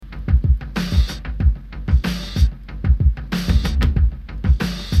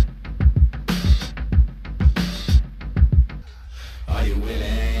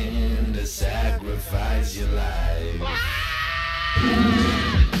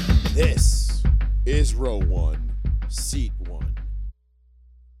is row 1, seat 1.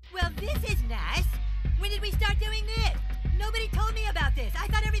 Well, this is nice. When did we start doing this? Nobody told me about this. I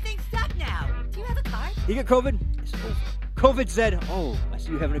thought everything sucked now. Do you have a card? You get COVID? It's over. COVID said, oh, I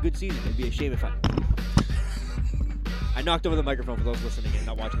see you having a good season. It'd be a shame if I knocked over the microphone for those listening and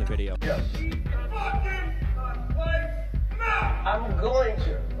not watching the video. I'm going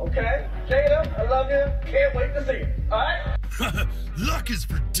to, okay? Jada, I love you. Can't wait to see you, all right? Luck is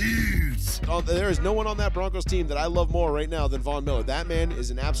for dudes. Oh, there is no one on that Broncos team that I love more right now than Von Miller. That man is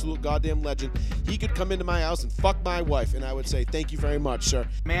an absolute goddamn legend. He could come into my house and fuck my wife, and I would say, thank you very much, sir.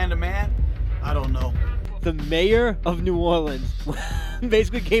 Man to man, I don't know. The mayor of New Orleans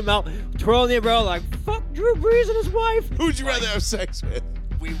basically came out twirling the umbrella like, fuck Drew Brees and his wife. Who'd you rather have sex with?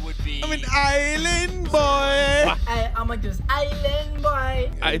 We would be. I'm an island boy. I'm a just island boy.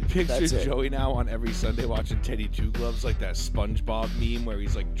 I picture That's it. Joey now on every Sunday watching Teddy Two Gloves, like that SpongeBob meme where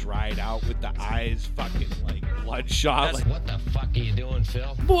he's like dried out with the eyes fucking like bloodshot. Like, What the fuck are you doing,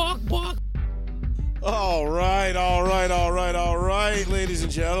 Phil? All right, ladies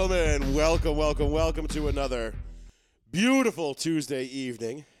and gentlemen. Welcome to another beautiful Tuesday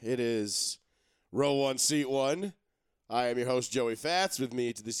evening. It is row 1, seat 1. I am your host, Joey Fats. With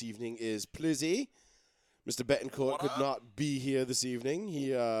me this evening is Plizzy. Mr. Betancourt could not be here this evening.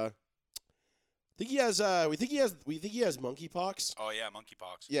 We think he has monkeypox. Oh yeah,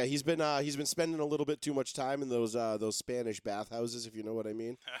 monkeypox. Yeah, he's been spending a little bit too much time in those Spanish bathhouses, if you know what I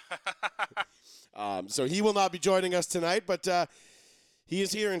mean. So he will not be joining us tonight, but he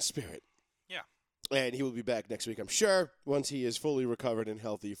is here in spirit. Yeah. And he will be back next week, I'm sure, once he is fully recovered and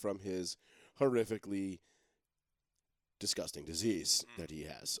healthy from his horrifically disgusting disease that he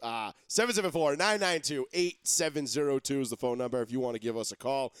has. 774-992-8702 is the phone number if you want to give us a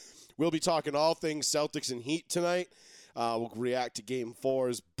call. We'll be talking all things Celtics and Heat tonight. We'll react to Game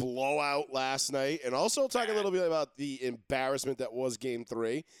 4's blowout last night and also talk a little bit about the embarrassment that was Game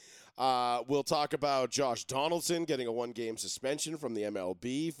 3. We'll talk about Josh Donaldson getting a 1-game suspension from the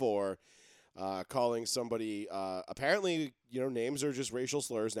MLB for calling somebody apparently, names are just racial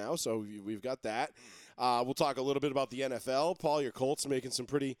slurs now, so we've got that. We'll talk a little bit about the NFL. Paul, your Colts making some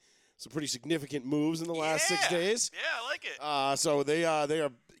pretty significant moves in the last 6 days. Yeah, I like it. So they are,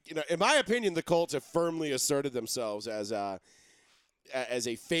 in my opinion, the Colts have firmly asserted themselves as a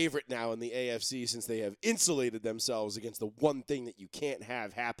favorite now in the AFC since they have insulated themselves against the one thing that you can't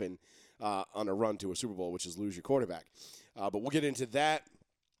have happen on a run to a Super Bowl, which is lose your quarterback. But we'll get into that.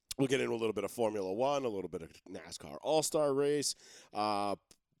 We'll get into a little bit of Formula One, a little bit of NASCAR All-Star Race,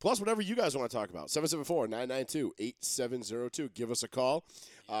 plus whatever you guys want to talk about. 774-992-8702. Give us a call.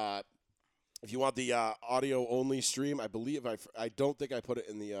 If you want the audio-only stream, I don't think I put it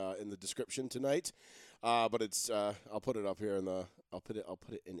in the description tonight, but it's I'll put it up here I'll put it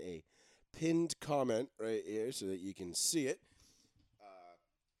in a pinned comment right here so that you can see it.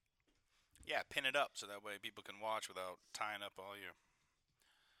 Yeah, pin it up so that way people can watch without tying up all your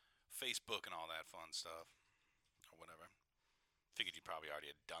Facebook and all that fun stuff or whatever. Figured you probably already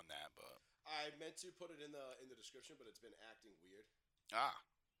had done that, but I meant to put it in the description, but it's been acting weird.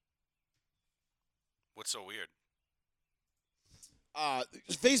 What's so weird?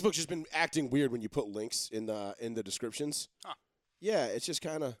 Facebook's just been acting weird when you put links in the descriptions. Huh. Yeah, it's just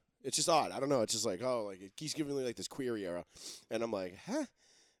odd. I don't know. It's just like, it keeps giving me like this query error, and I'm like, huh?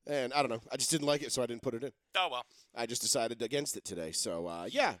 And I don't know. I just didn't like it, so I didn't put it in. Oh well. I just decided against it today. So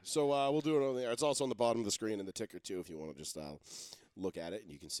yeah. So we'll do it on there. It's also on the bottom of the screen in the ticker too, if you want to just look at it,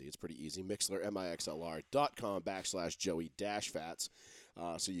 and you can see it's pretty easy. Mixlr, mixlr.com/Joey-Fats.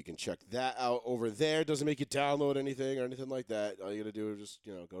 So you can check that out over there. Doesn't make you download anything or anything like that. All you got to do is just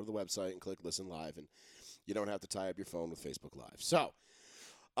go to the website and click Listen Live, and you don't have to tie up your phone with Facebook Live. So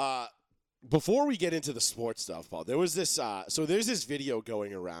before we get into the sports stuff, Paul, there was this there's this video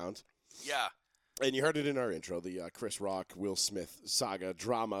going around. Yeah. And you heard it in our intro, the Chris Rock, Will Smith saga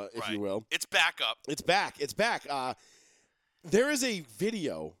drama, if you will. It's back up. It's back. There is a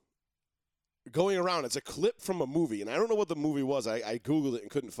video going around. It's a clip from a movie, and I don't know what the movie was. I Googled it and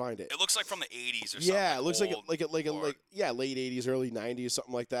couldn't find it. It looks like from the 80s or something. Yeah, it looks like late 80s, early 90s,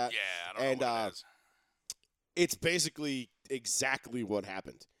 something like that. Yeah, I don't know what it is. It's basically exactly what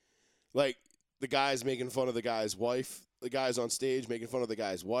happened. Like, the guy's making fun of the guy's wife. The guy's on stage making fun of the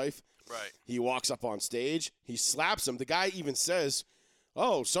guy's wife. Right. He walks up on stage. He slaps him. The guy even says,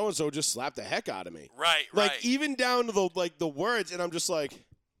 "Oh, so-and-so just slapped the heck out of me." Right, Like, even down to the words, and I'm just like,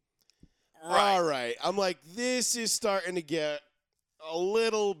 all right. I'm like, this is starting to get a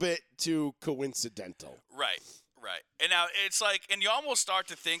little bit too coincidental. Right. And now it's like, and you almost start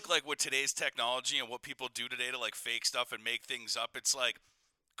to think, like, with today's technology and what people do today to, like, fake stuff and make things up, it's like,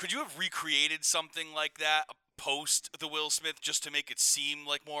 Could you have recreated something like that post the Will Smith just to make it seem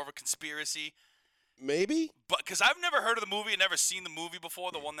like more of a conspiracy? Maybe. But because I've never heard of the movie and never seen the movie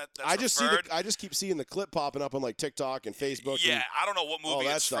before, the one that's I just referred. I just keep seeing the clip popping up on like TikTok and Facebook. Yeah, and I don't know what movie all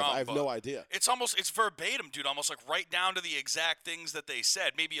that it's stuff. from. I have but no idea. It's verbatim, dude. Almost like right down to the exact things that they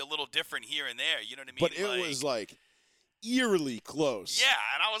said. Maybe a little different here and there. You know what I mean? But it was like eerily close. Yeah,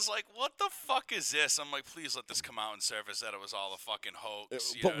 and I was like, "What the fuck is this?" I'm like, "Please let this come out and surface that it was all a fucking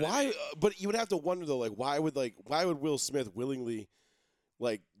hoax." You But know what I why? mean? But you would have to wonder though, like why would Will Smith willingly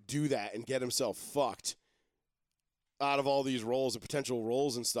like do that and get himself fucked out of all these roles and potential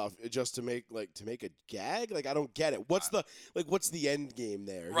roles and stuff just to make a gag? Like I don't get it. What's the end game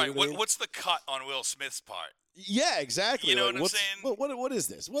there? You Right. know what I mean? What's the cut on Will Smith's part? Yeah, exactly. You know like, what I'm saying? What is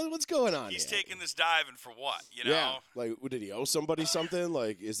this? What's going on? He's here? taking this diving for what? You know? Yeah, like did he owe somebody something?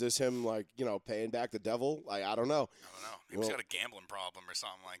 Like, is this him like paying back the devil? Like, I don't know. I don't know. Maybe he's got a gambling problem or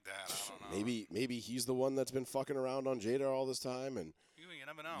something like that. I don't know. Maybe he's the one that's been fucking around on Jada all this time, and You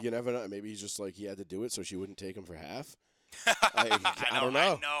never know. you never know. Maybe he's just like he had to do it so she wouldn't take him for half. I don't know.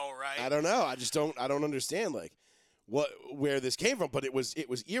 I know, right? I don't know. I don't understand like where this came from, but it was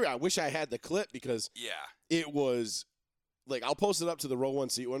eerie. I wish I had the clip because Yeah. it was like I'll post it up to the Row One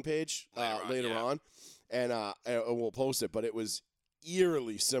Seat One page later on, and we'll post it. But it was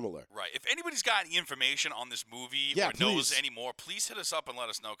eerily similar. Right. If anybody's got any information on this movie Yeah, or knows please. any more, please hit us up and let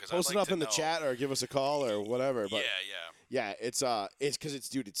us know. Because Post I'd it like up to in the know. chat or give us a call or whatever. But Yeah. it's because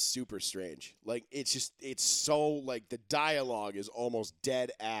it's super strange. Like it's so like the dialogue is almost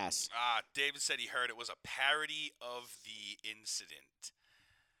dead ass. David said he heard it was a parody of the incident.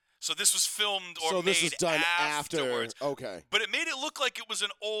 So this was filmed or So made this was done afterwards. after. Okay. But it made it look like it was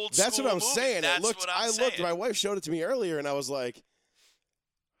an old That's school what I'm movie. saying. That's It looked. what I'm I saying. looked. My wife showed it to me earlier, and I was like,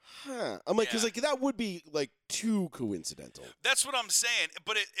 "Huh." I'm like, because Yeah. like that would be like too coincidental. That's what I'm saying,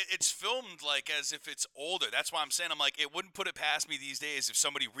 but it's filmed like as if it's older. That's why I'm saying I'm like it wouldn't put it past me these days if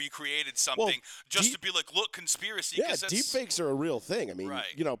somebody recreated something just to be like, look, conspiracy. Yeah, 'cause that's, deepfakes are a real thing. I mean, Right.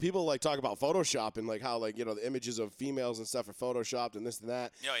 people like talk about Photoshop and like how like the images of females and stuff are photoshopped and this and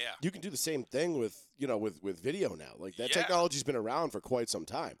that. Yeah, yeah. You can do the same thing with with video now. Like that Yeah. technology's been around for quite some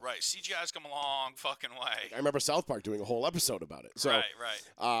time. Right, CGI's come a long fucking way. I remember South Park doing a whole episode about it. So, Right.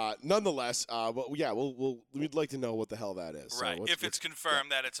 nonetheless, we'd like to know what the hell that is. So Right. what's- If it's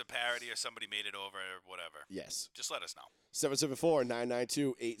confirmed that it's a parody or somebody made it over or whatever. Yes. Just let us know.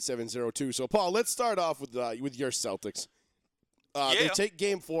 774-992-8702. So, Paul, let's start off with your Celtics. They take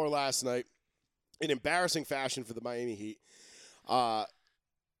Game 4 last night in embarrassing fashion for the Miami Heat.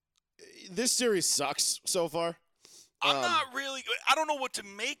 This series sucks so far. I'm not really. I don't know what to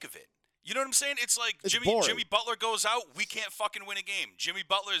make of it. You know what I'm saying? It's like It's Jimmy boring. Butler goes out, we can't fucking win a game. Jimmy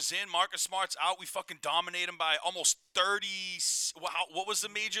Butler's in, Marcus Smart's out, we fucking dominate him by almost 30. What was the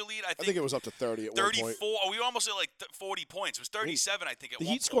major lead? I think it was up to 30 at 34. one point. We were almost at like 40 points. It was 37, I think. At The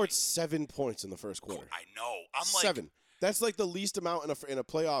one Heat scored point. 7 points in the first quarter. I know. I'm like 7. That's like the least amount in a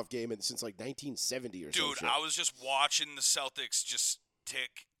playoff game since like 1970 or something. Dude, I was just watching the Celtics just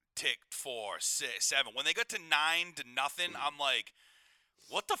tick, 4, 6, 7. When they got to 9-0, I'm like,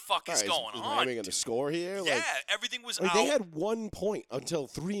 what the fuck is going is on? Miami going to score here? Yeah, Like, everything was like out. they had 1 point until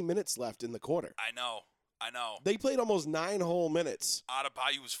 3 minutes left in the quarter. I know. They played almost 9 whole minutes.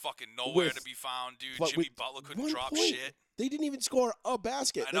 Adebayo was fucking nowhere With- to be found, dude. but Jimmy with Butler couldn't 1 drop point. shit. They didn't even score a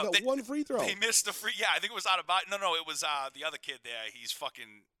basket. I They know. got 1 free throw. They missed the free. Yeah, I think it was Adebayo. No, it was the other kid there.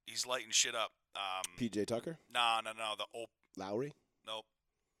 He's lighting shit up. PJ Tucker? No. Lowry? Nope.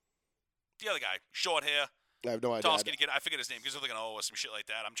 The other guy, short hair, I have no idea. tall, skinny kid. I forget his name because they're like an O or some shit like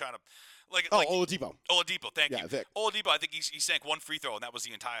that. I'm trying to, like, Oladipo. Oladipo. Thank Yeah, you. Vic. Oladipo. I think he sank 1 free throw, and that was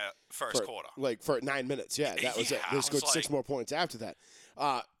the entire first quarter. For 9 minutes. Yeah, that was it. Yeah, I They was scored 6 like- more points after that.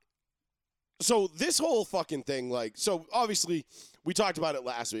 So this whole fucking thing, so obviously we talked about it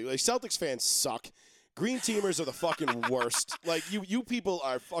last week. Like Celtics fans suck. Green teamers are the fucking worst. Like you people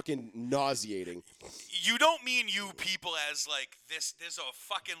are fucking nauseating. You don't mean you people as like this. There's a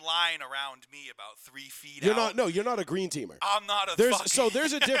fucking line around me about 3 feet You're out. not. No, you're not a green teamer. I'm not a There's fucking.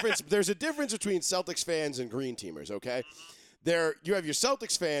 there's a difference. There's a difference between Celtics fans and green teamers. Okay. There, you have your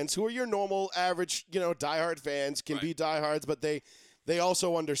Celtics fans who are your normal, average, diehard fans, can be diehards, but they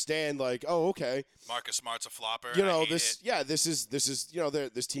also understand like, oh, okay, Marcus Smart's a flopper. this is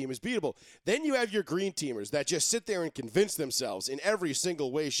this team is beatable. Then you have your green teamers that just sit there and convince themselves in every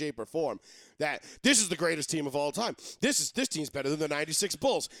single way, shape, or form that this is the greatest team of all time. This team's better than the '96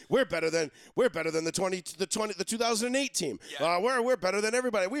 Bulls. We're better than the 2008 team. Yeah. We're better than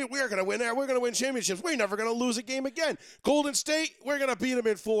everybody. We're gonna win there. We're gonna win championships. We're never gonna lose a game again. Golden State, we're gonna beat them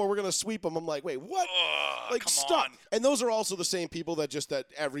in 4. We're gonna sweep them. I'm like, wait, what? Like, come stop. on. And those are also the same people that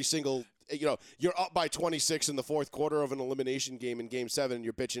every single, you're up by 26 in the fourth quarter of an elimination game in Game 7, and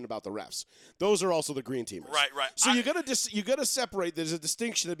you're bitching about the refs. Those are also the green teamers. Right. So you gotta separate. There's a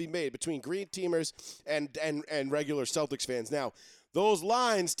distinction to be made between green teamers and regular Celtics fans. Now, those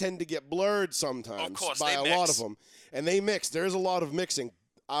lines tend to get blurred sometimes Of course, by they a mix. lot of them, and they mix. There's a lot of mixing.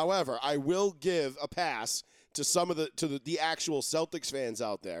 However, I will give a pass to some of the actual Celtics fans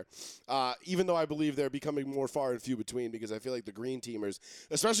out there, even though I believe they're becoming more far and few between, because I feel like the green teamers,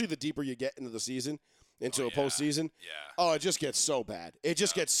 especially the deeper you get into the season, into a postseason, it just gets so bad. It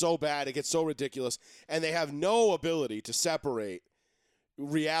just gets so bad. It gets so ridiculous, and they have no ability to separate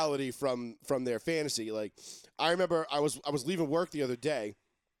reality from their fantasy. Like, I remember I was leaving work the other day,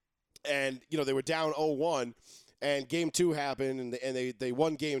 and they were down 0-1. And Game 2 happened, and they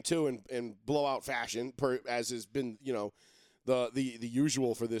won Game 2 in blowout fashion, as has been the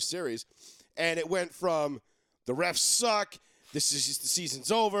usual for this series. And it went from the refs suck, the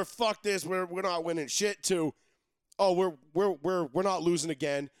season's over, fuck this, we're not winning shit, to we're not losing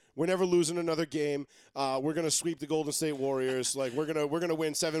again. We're never losing another game. We're gonna sweep the Golden State Warriors. Like, we're gonna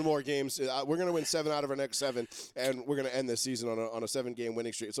win 7 more games. We're gonna win 7 out of our next 7, and we're gonna end this season on a 7-game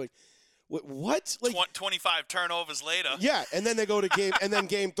winning streak. It's like, what? Like, 25 turnovers later. Yeah, and then they go to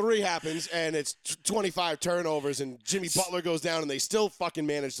Game 3 happens, and it's 25 turnovers, and Jimmy Butler goes down, and they still fucking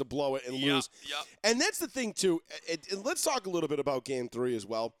manage to blow it and lose. Yep. And that's the thing, too. And let's talk a little bit about Game 3 as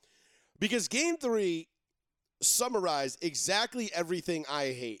well, because Game 3 summarized exactly everything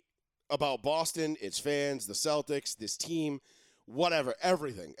I hate about Boston, its fans, the Celtics, this team, whatever,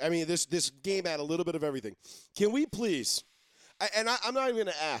 everything. I mean, this game had a little bit of everything. Can we please... And I'm not even going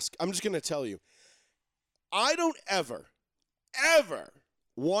to ask. I'm just going to tell you. I don't ever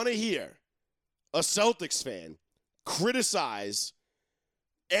want to hear a Celtics fan criticize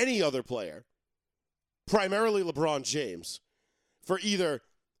any other player, primarily LeBron James, for either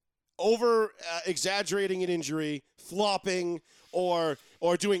over-exaggerating an injury, flopping, or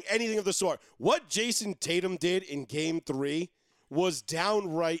doing anything of the sort. What Jason Tatum did in Game 3 was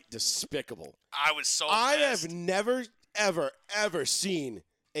downright despicable. I was so I pissed. have never... ever seen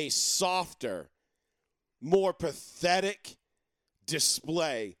a softer, more pathetic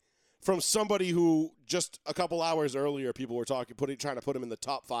display from somebody who just a couple hours earlier people were trying to put him in the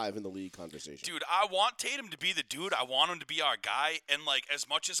top 5 in the league conversation. Dude, I want Tatum to be the dude. I want him to be our guy. And, like, as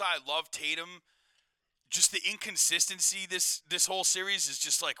much as I love Tatum, just the inconsistency this whole series is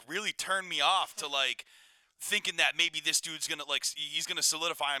just, like, really turned me off to, like, thinking that maybe this dude's going to, like, he's going to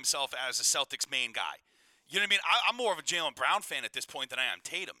solidify himself as a Celtics main guy. You know what I mean? I'm more of a Jaylen Brown fan at this point than I am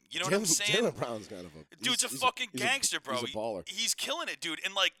Tatum. You know what I'm saying? Jaylen Brown's kind of a... Dude's a fucking gangster, bro. He's a baller. He's killing it, dude.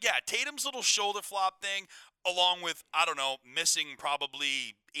 And, like, yeah, Tatum's little shoulder flop thing, along with, I don't know, missing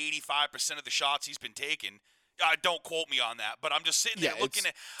probably 85% of the shots he's been taking. Don't quote me on that, but I'm just sitting there looking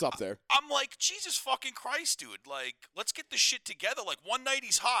at... It's up there. I'm like, Jesus fucking Christ, dude. Like, let's get this shit together. Like, one night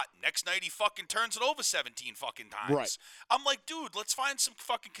he's hot. Next night he fucking turns it over 17 fucking times. Right. I'm like, dude, let's find some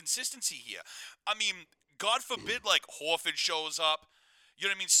fucking consistency here. I mean... God forbid, like, Horford shows up. You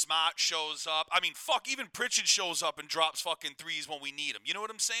know what I mean? Smart shows up. I mean, fuck, even Pritchard shows up and drops fucking threes when we need him. You know what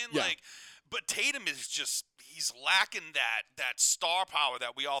I'm saying? Yeah. Like, but Tatum is just, he's lacking that star power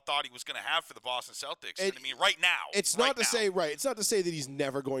that we all thought he was going to have for the Boston Celtics. You know what I mean? Right now. It's not to say that he's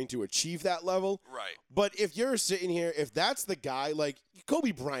never going to achieve that level. Right. But if you're sitting here, if that's the guy, like,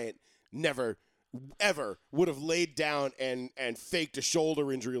 Kobe Bryant never ever would have laid down and faked a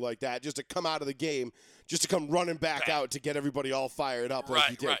shoulder injury like that just to come out of the game, just to come running back out to get everybody all fired up like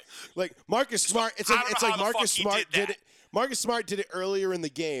he did. Right. Like Marcus Smart, it's like Marcus Smart did it. Marcus Smart did it earlier in the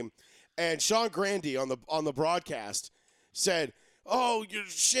game, and Sean Grande on the broadcast said, "Oh, you're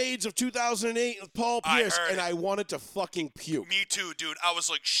shades of 2008 with Paul Pierce," and I wanted to fucking puke. Me too, dude. I was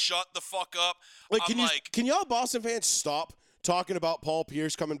like, shut the fuck up. Like, can y'all Boston fans stop talking about Paul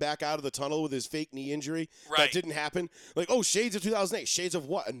Pierce coming back out of the tunnel with his fake knee injury that didn't happen? Like, oh, shades of 2008. Shades of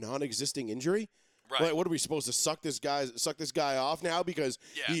what? A non-existing injury? Right. Like, what are we supposed to suck this guy off now because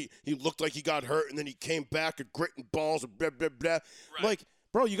he looked like he got hurt and then he came back and gritting balls and blah, blah, blah. Right. Like,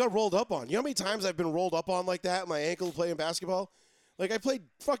 bro, you got rolled up on. You know how many times I've been rolled up on like that, my ankle playing basketball? Like, I played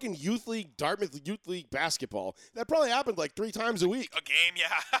fucking youth league, Dartmouth youth league basketball. That probably happened like 3 times a week. A game,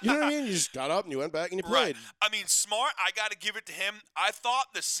 yeah. You know what I mean? You just got up and you went back and you played. Right. I mean, Smart, I got to give it to him. I thought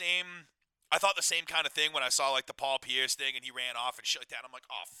the same I thought the same kind of thing when I saw like the Paul Pierce thing and he ran off and shit like that. I'm like,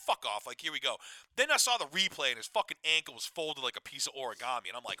 oh, fuck off. Like, here we go. Then I saw the replay and his fucking ankle was folded like a piece of origami.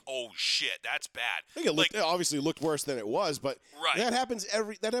 And I'm like, oh, shit, that's bad. I think it obviously looked worse than it was, but Right. that happens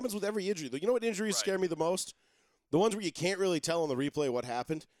with every injury. You know what injuries scare me the most? The ones where you can't really tell on the replay what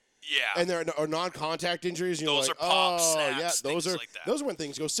happened. Yeah. And there are non-contact injuries. And you're Those like, are pop, oh, snaps, yeah, things like that. those are when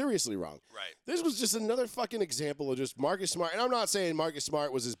things go seriously wrong. Right. This was just another fucking example of just Marcus Smart. And I'm not saying Marcus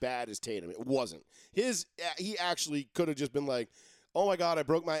Smart was as bad as Tatum. It wasn't. He actually could have just been like, oh my God, I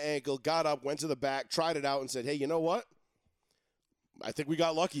broke my ankle, got up, went to the back, tried it out, and said, hey, you know what? I think we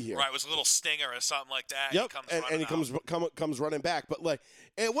got lucky here. Right, it was a little stinger or something like that. Yep, And he comes running back. But like,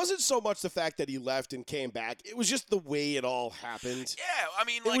 it wasn't so much the fact that he left and came back. It was just the way it all happened. Yeah, I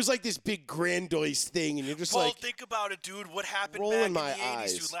mean, It was like this big grandiose thing, and you're just Paul, like, think about it, dude. What happened rolling back in my the 80s,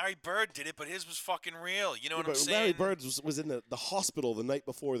 eyes. dude? Larry Bird did it, but his was fucking real. You know what I'm but saying? Larry Bird was in the hospital the night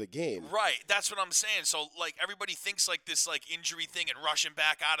before the game. Right, that's what I'm saying. So, like, everybody thinks, like, this, like, injury thing and rushing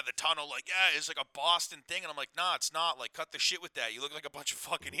back out of the tunnel, like, yeah, it's like a Boston thing. And I'm like, nah, it's not. Like, cut the shit with that. You look like a bunch of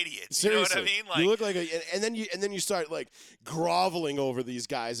fucking idiots. Seriously, you know what I mean? Like, you look like and then you start like groveling over these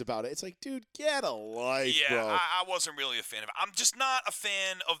guys about it. It's like, dude, get a life, yeah, bro. I wasn't really a fan of it. I'm just not a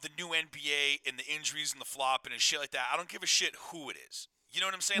fan of the new NBA and the injuries and the flopping and shit like that. I don't give a shit who it is. You know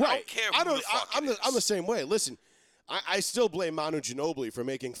what I'm saying? I don't care who the fuck it is. I'm the same way. Listen, I still blame Manu Ginobili for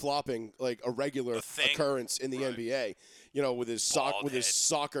making flopping like a regular thing. occurrence in the NBA. You know, with his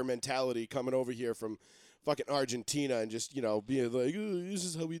soccer mentality coming over here from fucking Argentina and just, you know, being like, this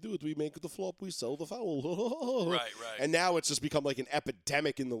is how we do it. We make the flop, we sell the foul. Right. And now it's just become like an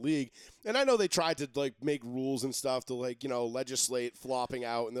epidemic in the league. And I know they tried to like make rules and stuff to like, you know, legislate flopping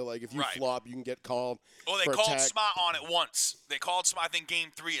out. And they're like, if you flop, you can get called. Oh, they for called tech. Smart on it once. They called Smart, I think, game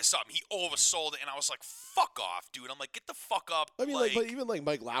 3 or something. He oversold it, and I was like, fuck off, dude. I'm like, get the fuck up. I mean, like, but even like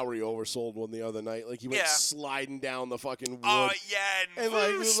Mike Lowry oversold one the other night. Like he went sliding down the fucking wood. Oh, yeah. And like,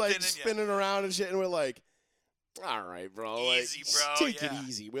 he was like spinning around and shit. And we're like, all right, bro. Easy, like, bro. Take it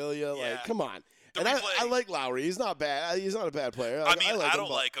easy, will you? Yeah. Like, come on. The And replay- I like Lowry. He's not bad. He's not a bad player. I mean, like I him, don't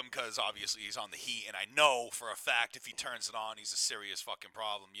but- like him because obviously he's on the Heat, and I know for a fact if he turns it on, he's a serious fucking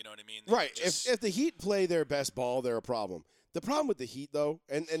problem. You know what I mean? Right. Just- If the Heat play their best ball, they're a problem. The problem with the Heat, though,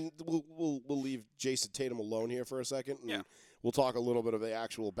 and we'll leave Jason Tatum alone here for a second, and we'll talk a little bit of the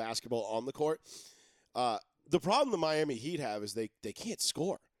actual basketball on the court. The problem the Miami Heat have is they can't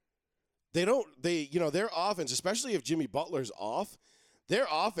score. They don't. Their offense, especially if Jimmy Butler's off, their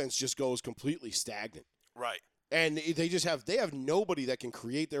offense just goes completely stagnant. Right. And they have nobody that can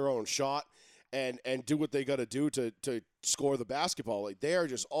create their own shot and do what they got to do to score the basketball. Like they are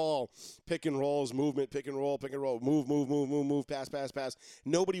just all pick and rolls, movement, pick and roll, move, pass.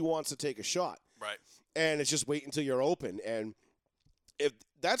 Nobody wants to take a shot. Right. And it's just wait until you're open. And if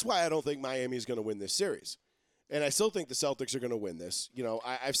that's why I don't think Miami is going to win this series. And I still think the Celtics are going to win this. You know,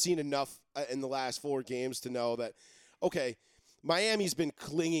 I've seen enough in the last 4 games to know that, okay, Miami's been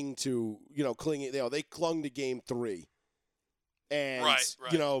clinging. They clung to Game 3, and Right.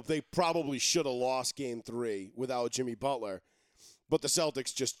 you know they probably should have lost Game 3 without Jimmy Butler, but the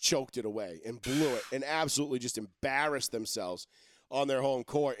Celtics just choked it away and blew it and absolutely just embarrassed themselves on their home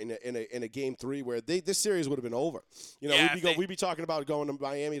court in a Game 3 where this series would have been over. You know, Yeah, we'd be talking about going to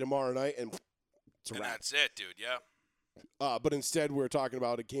Miami tomorrow night and. It's a And wrap. that's it, dude. Yeah. But instead, we're talking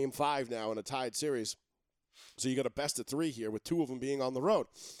about a Game 5 now in a tied series. So you got a best of 3 here with 2 of them being on the road.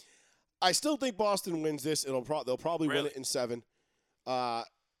 I still think Boston wins this. They'll probably win it in 7. I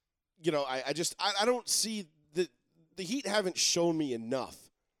don't see the Heat haven't shown me enough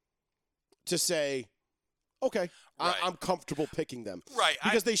to say, okay, Right. I'm comfortable picking them. Right.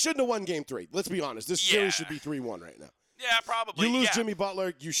 Because they shouldn't have won Game 3. Let's be honest. This series should be 3-1 right now. Yeah, probably. You lose yeah. Jimmy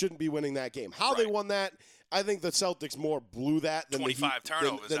Butler, you shouldn't be winning that game. How they won that, I think the Celtics more blew that than 25 the Heat,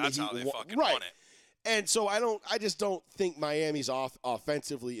 turnovers. than That's the how Heat they won. fucking right. won it. And so I just don't think Miami's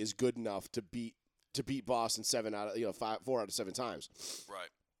offensively is good enough to beat Boston 4 out of 7 times. Right.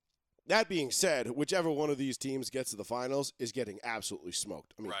 That being said, whichever one of these teams gets to the finals is getting absolutely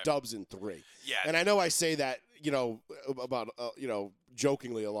smoked. I mean, Right. dubs in 3. Yeah. And I know I say that, about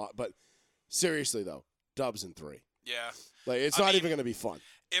jokingly a lot, but seriously though, dubs in 3. Yeah. Like it's I not mean, even going to be fun.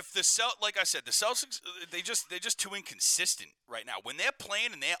 If like I said, the Celtics, they're just too inconsistent right now. When they're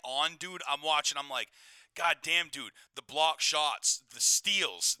playing and they're on, dude, I'm watching. I'm like, God damn, dude, the block shots, the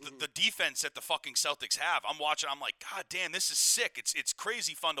steals, the defense that the fucking Celtics have. I'm watching. I'm like, God damn, this is sick. It's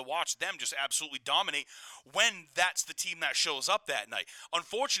crazy fun to watch them just absolutely dominate when that's the team that shows up that night.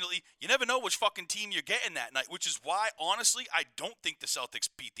 Unfortunately, you never know which fucking team you're getting that night, which is why, honestly, I don't think the Celtics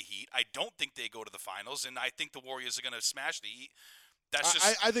beat the Heat. I don't think they go to the finals, and I think the Warriors are going to smash the Heat. That's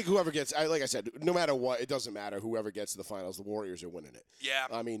just. I think whoever gets, like I said, no matter what, it doesn't matter. Whoever gets to the finals, the Warriors are winning it. Yeah.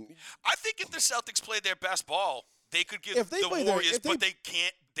 I mean, I think if the Celtics played their best ball, they could give If they the play their- Warriors, if they- but they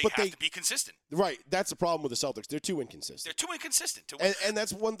can't. They but have they- to be consistent. right. That's the problem with the Celtics. They're too inconsistent. They're too inconsistent to win. And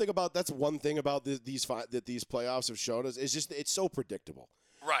that's one thing about these playoffs have showed us. Is just it's so predictable.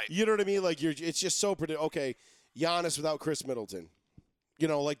 Right. You know what I mean? Like it's just so predictable. Okay, Giannis without Chris Middleton. You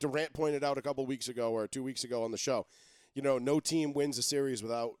know, like Durant pointed out a couple weeks ago or 2 weeks ago on the show. You know, no team wins a series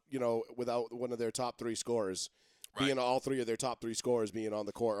without one of their top 3 scorers being all 3 of their top 3 scorers being on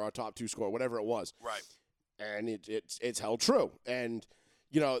the court or top 2 scorer, whatever it was. Right. And it's held true. And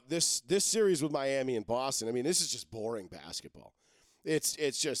you know, this series with Miami and Boston, I mean, this is just boring basketball. It's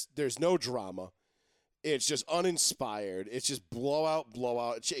just there's no drama. It's just uninspired. It's just blowout,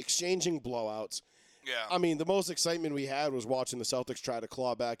 exchanging blowouts. Yeah. I mean, the most excitement we had was watching the Celtics try to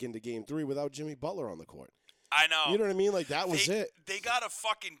claw back into Game 3 without Jimmy Butler on the court. I know. You know what I mean? Like, that was it. They got to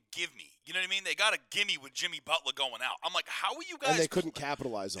fucking give me. You know what I mean? They got to give me with Jimmy Butler going out. I'm like, how are you guys? And they couldn't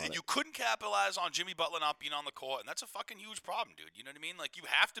capitalize on it. You couldn't capitalize on Jimmy Butler not being on the court, and that's a fucking huge problem, dude. You know what I mean? Like, you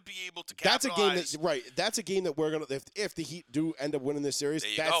have to be able to That's a capitalize. game that, that's a game that we're going to, if the Heat do end up winning this series,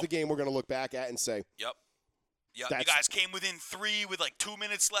 There you that's go. the game we're going to look back at and say, Yep. Yeah, you That's- guys came within 3 with like 2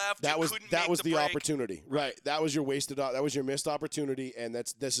 minutes left. that You was couldn't that make was the break. opportunity, right? That was your that was your missed opportunity, and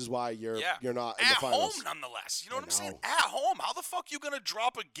this is why you're not in at the finals. home nonetheless. You know I what I'm saying? know. At home, how the fuck you gonna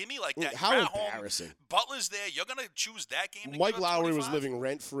drop a gimme like that? How You're at home, embarrassing. Butler's there. You're gonna choose that game. To Mike give up Lowry was 25? living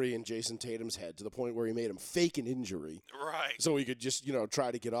rent free in Jason Tatum's head to the point where he made him fake an injury right. so he could just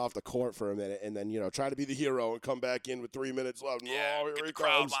try to get off the court for a minute and then try to be the hero and come back in with 3 minutes left. Yeah, Oh, here get he the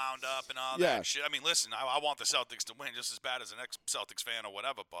crowd comes. wound up and all Yeah. that shit. I mean, listen, I want the Celtics to win just as bad as an ex-Celtics fan or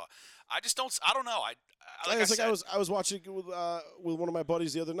whatever, but I just don't. I don't know. I was watching with one of my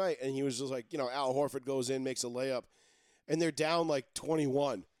buddies the other night, and he was just like, Al Horford goes in, makes a layup, and they're down like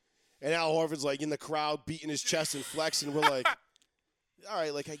 21, and Al Horford's like in the crowd beating his chest and flexing. And we're like, all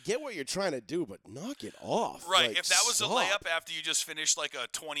right, like I get what you're trying to do, but knock it off. Right. Like, If that was stop. a layup after you just finished like a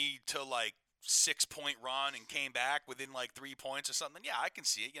 20 to 6-point run and came back within like 3 points or something, yeah, I can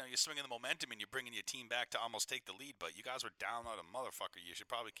see it. You're swinging the momentum and you're bringing your team back to almost take the lead, but you guys were down on a motherfucker. You should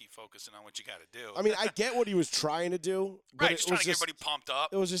probably keep focusing on what you got to do. I mean, I get what he was trying to do, but right, it just trying was to get everybody pumped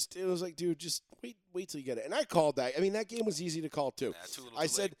up. It was like, dude, just wait till you get it. And I called that. I mean, that game was easy to call too. Yeah, too little, I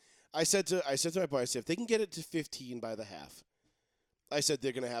too said to my buddy, I said, if they can get it to 15 by the half, I said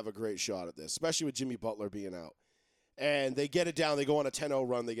they're going to have a great shot at this, especially with Jimmy Butler being out. And they get it down. They go on a 10-0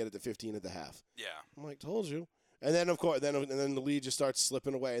 run. They get it to 15 at the half. Yeah. I'm like, told you. And then, of course, then the lead just starts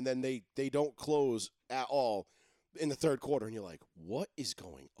slipping away. And then they don't close at all in the third quarter. And you're like, what is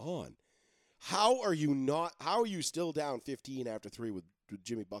going on? How are you still down 15 after 3 with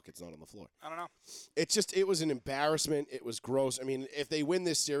Jimmy Buckets not on the floor? I don't know. It was an embarrassment. It was gross. I mean, if they win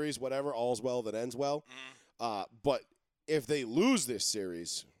this series, whatever, all's well that ends well. But if they lose this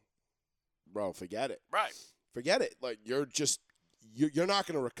series, bro, forget it. Right. Forget it. Like you're not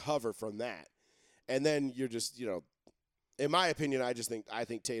going to recover from that. And then you're just, in my opinion, I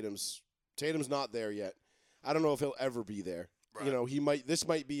think Tatum's not there yet. I don't know if he'll ever be there. Right. This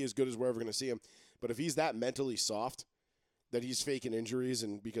might be as good as we're ever going to see him. But if he's that mentally soft that he's faking injuries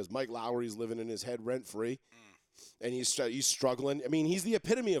and because Mike Lowry's living in his head rent free and he's struggling. I mean, he's the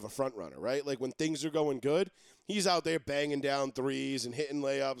epitome of a front runner, right? Like when things are going good, he's out there banging down threes and hitting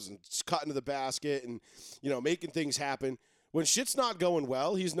layups and cutting to the basket and, making things happen. When shit's not going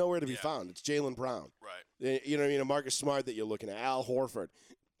well, he's nowhere to be found. It's Jaylen Brown. Right. Marcus Smart that you're looking at, Al Horford.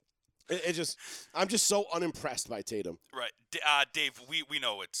 I'm just so unimpressed by Tatum. Right. Dave, we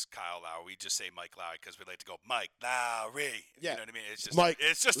know it's Kyle Lowry. We just say Mike Lowry because we like to go Mike Lowry. Yeah. You know what I mean? It's just Mike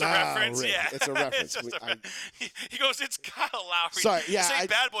it's just Lowry. a reference. Yeah. It's a reference. He goes, it's Kyle Lowry. Sorry, yeah, Say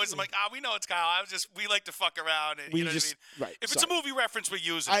Bad Boys. I'm like, we know it's Kyle. We like to fuck around. And, you know what I mean? Right. If it's a movie reference, we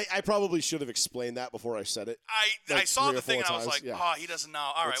use it. I probably should have explained that before I said it. I saw 3 the or 4 thing and I was times. like, he doesn't know.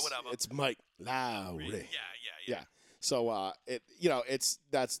 All right, whatever. It's Mike Lowry. Yeah. So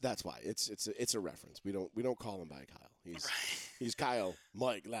that's why it's a reference. We don't call him by Kyle. He's Kyle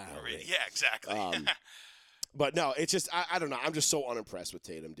Mike Lowry. Yeah, exactly. But no, it's just I don't know. I'm just so unimpressed with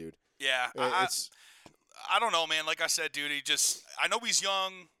Tatum, dude. Yeah, I don't know, man. Like I said, dude, I know he's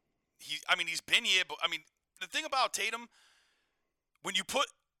young. He's been here, but the thing about Tatum, when you put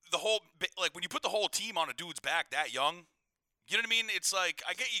the whole team on a dude's back that young. You know what I mean? It's like,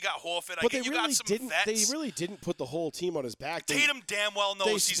 I get you got Horford. I get you got some vets. They really didn't put the whole team on his back. Tatum damn well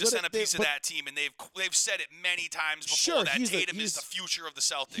knows he's a centerpiece of that team, and they've said it many times before that Tatum is the future of the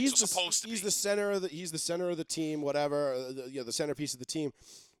Celtics. He's supposed to be. He's the center of the team, whatever. The centerpiece of the team.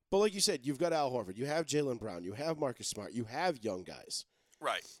 But like you said, you've got Al Horford, you have Jaylen Brown, you have Marcus Smart, you have young guys.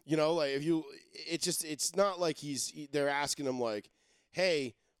 Right. You know, like it's not like they're asking him like,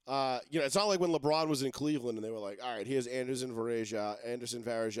 hey, it's not like when LeBron was in Cleveland and they were like, all right, here's Anderson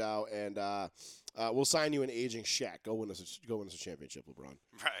Varejao, and we'll sign you an aging Shaq. Go win us a championship, LeBron.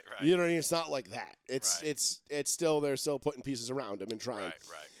 Right. You know what I mean? It's not like that. It's Right. it's still they're still putting pieces around him and trying.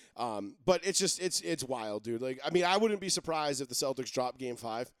 Right. But it's just it's wild, dude. Like, I mean, I wouldn't be surprised if the Celtics drop Game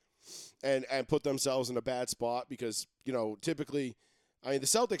 5 and put themselves in a bad spot because, typically, I mean, the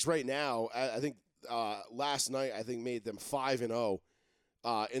Celtics right now, I think last night I think made them 5-0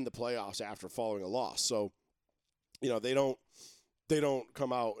 in the playoffs after following a loss. So, they don't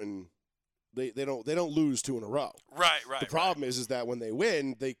come out and they don't lose 2 in a row. Right. The problem is that when they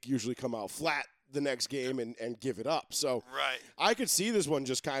win, they usually come out flat the next game and give it up. So Right. I could see this one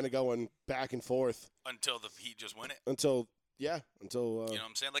just kind of going back and forth Until the Heat just win it. until You know what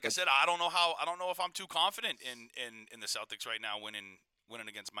I'm saying? Like I said, I don't know if I'm too confident in the Celtics right now winning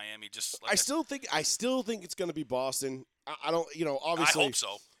against Miami. Just like I still think it's going to be Boston. I don't, obviously I hope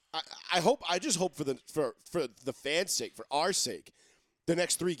so. I just hope for the fans' sake, for our sake, the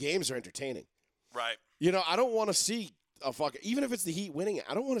next 3 games are entertaining. Right. I don't want to see even if it's the Heat winning it,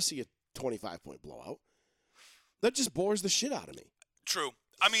 I don't want to see a 25-point blowout. That just bores the shit out of me. True.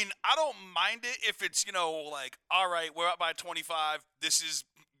 I mean, I don't mind it if it's, like, all right, we're up by 25. This is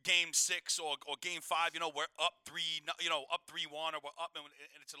game 6 or game 5. We're up 3, up 3-1, or we're up and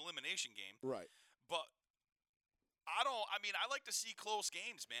it's an elimination game. Right. But I like to see close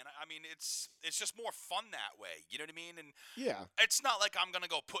games, man. I mean, it's just more fun that way. You know what I mean? And Yeah. it's not like I'm going to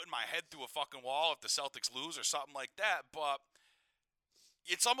go putting my head through a fucking wall if the Celtics lose or something like that, but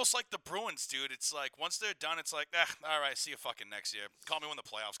it's almost like the Bruins, dude. It's like once they're done, it's like, all right, see you fucking next year. Call me when the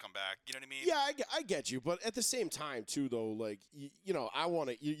playoffs come back. You know what I mean? Yeah, I get you, but at the same time, too, though, like I want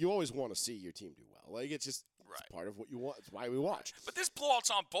to. You always want to see your team do well. Like it's just it's part of what you want. It's why we watch. But there's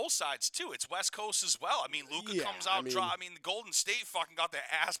blowouts on both sides too. It's West Coast as well. I mean, Luka comes out. I mean, the Golden State fucking got their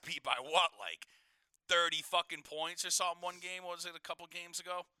ass beat by what, like 30 fucking points or something. One game, what was it, a couple games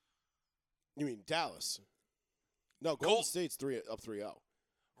ago? You mean Dallas? No, Golden State's up 3-0.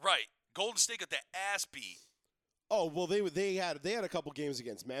 Right. Golden State got their ass beat. Oh well, they had a couple games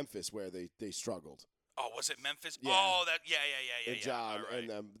against Memphis where they struggled. Oh, was it Memphis? Yeah. Oh, that And John All right.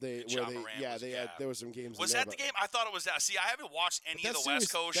 and there were some games. Was in that there, the game? I thought it was that. See, I haven't watched any of the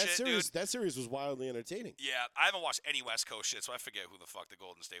West Coast shit, dude. That series was wildly entertaining. Yeah, I haven't watched any West Coast shit, so I forget who the fuck the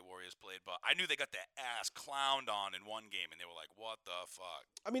Golden State Warriors played. But I knew they got their ass clowned on in one game, and they were like, "What the fuck?"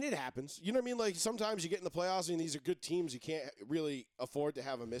 I mean, it happens. You know what I mean? Like sometimes you get in the playoffs, and these are good teams. You can't really afford to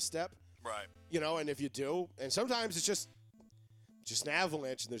have a misstep. Right. And if you do, and sometimes it's just an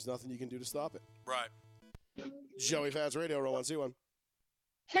avalanche, and there's nothing you can do to stop it. Right. Joey Fats Radio, roll 1, C1.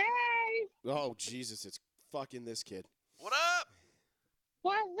 Hey! Oh, Jesus, it's fucking this kid. What up?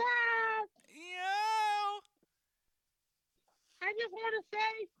 What's up? Yo! I just want to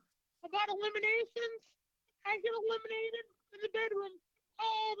say about eliminations, I get eliminated in the bedroom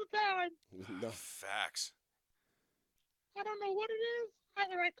all the time. No. Facts. I don't know what it is.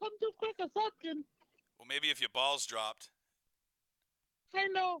 Either I come too quick or something. Well, maybe if your balls dropped. I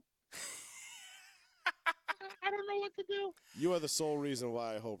know. I don't know what to do. You are the sole reason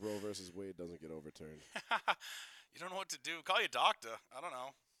why I hope Roe versus Wade doesn't get overturned. You don't know what to do. Call your doctor. I don't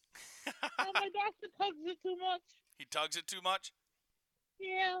know. My doctor tugs it too much. He tugs it too much?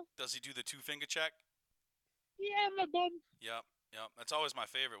 Yeah. Does he do the 2-finger check? Yeah, my bum. Yep. That's always my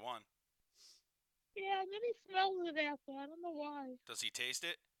favorite one. Yeah, and then he smells it after. I don't know why. Does he taste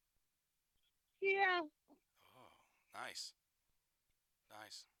it? Yeah. Oh, nice.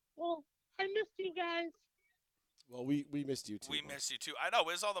 Nice. Well, I missed you guys. Well, we missed you too. We bud. missed you too. I know.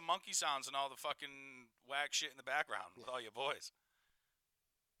 Where's all the monkey sounds and all the fucking whack shit in the background with all your boys?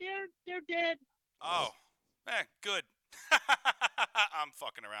 They're dead. Oh, good. I'm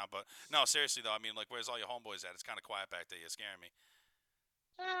fucking around, but no, seriously though. I mean, like, where's all your homeboys at? It's kind of quiet back there. You're scaring me.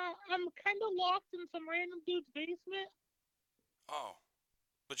 I'm kind of locked in some random dude's basement. Oh,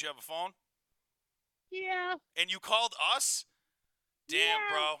 but you have a phone? Yeah. And you called us? Damn, Yeah.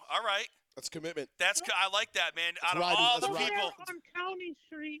 bro. All right. That's commitment. I like that, man. Out of riding- all that's the riding. people On County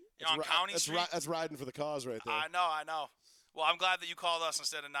Street. on County Street, That's riding for the cause right there. I know. Well, I'm glad that you called us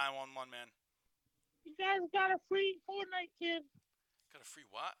instead of 911, man. You guys got a free Fortnite kid. Got a free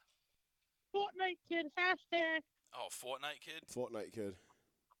what? Fortnite kid. Hashtag. Oh, Fortnite kid. Fortnite kid.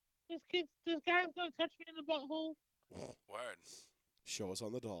 This guy's gonna touch me in the butthole. Word. Show us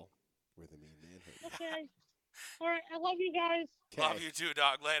on the doll where the mean man hurt. Okay. All right. I love you guys. Love you too,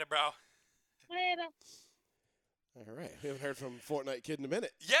 dog. Later, bro. Later. All right. We haven't heard from Fortnite Kid in a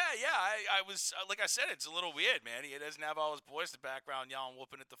minute. Yeah. I was like I said, it's a little weird, man. He doesn't have all his boys in the background yelling,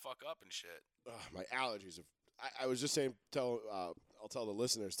 whooping it the fuck up and shit. My allergies. I was just saying. I'll tell the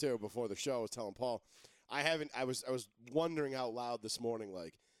listeners too before the show. I was telling Paul. I was wondering out loud this morning,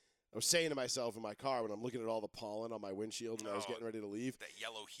 like I was saying to myself in my car when I'm looking at all the pollen on my windshield and I was getting ready to leave. That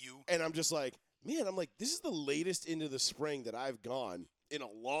yellow hue. And I'm just like, man, this is the latest into the spring that I've gone in a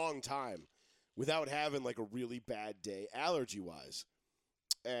long time without having like a really bad day allergy-wise.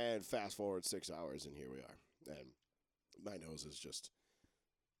 And fast forward 6 hours and here we are. And my nose is just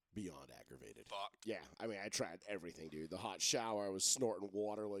beyond aggravated. Fuck. Yeah, I mean, I tried everything, dude. The hot shower, I was snorting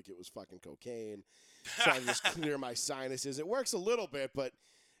water like it was fucking cocaine. Trying to just clear my sinuses. It works a little bit, but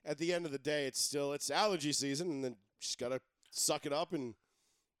at the end of the day, it's allergy season, and then just got to suck it up and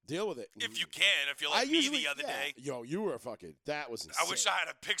deal with it. If you can, if you're like me the other day. Yo, you were fucking, that was insane. I wish I had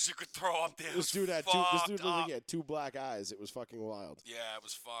a picture could throw up there. This dude looked like he had 2 black eyes. It was fucking wild. Yeah, it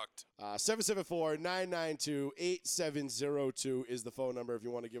was fucked. 774-992-8702 is the phone number if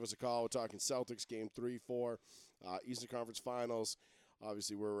you want to give us a call. We're talking Celtics game 3-4, Eastern Conference Finals.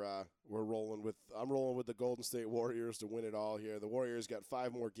 Obviously, I'm rolling with the Golden State Warriors to win it all here. The Warriors got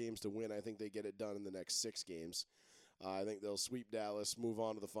 5 more games to win. I think they get it done in the next 6 games. I think they'll sweep Dallas, move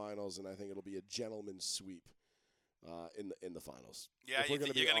on to the finals, and I think it'll be a gentleman's sweep in the finals. Yeah, you're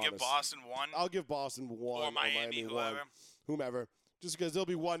going to give Boston 1? I'll give Boston 1 or Miami, whomever. Just because there'll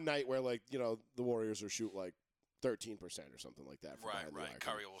be one night where the Warriors will shoot like 13% or something like that. Right.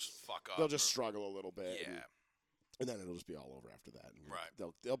 Curry will fuck up. They'll just struggle a little bit. Yeah. And then it'll just be all over after that. And right.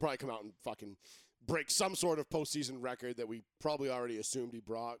 They'll probably come out and fucking break some sort of postseason record that we probably already assumed he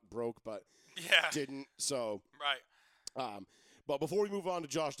broke, but didn't. So right. But before we move on to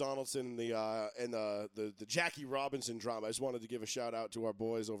Josh Donaldson and the Jackie Robinson drama, I just wanted to give a shout out to our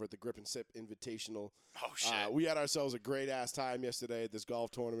boys over at the Grip and Sip Invitational. Oh shit! We had ourselves a great ass time yesterday at this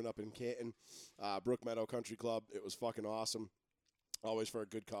golf tournament up in Canton, Brook Meadow Country Club. It was fucking awesome. Always for a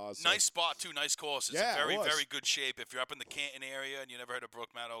good cause. Nice spot, too. Nice course. It's yeah, in very, very good shape. If you're up in the Canton area and you never heard of Brook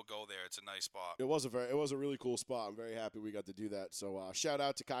Meadow, go there. It's a nice spot. It was a really cool spot. I'm very happy we got to do that. So shout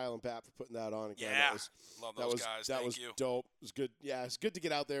out to Kyle and Pat for putting that on again. Yeah, love those guys. That you. was dope. It was good. Yeah, it's good to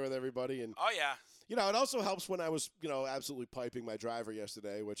get out there with everybody. And oh yeah. It also helps when I was absolutely piping my driver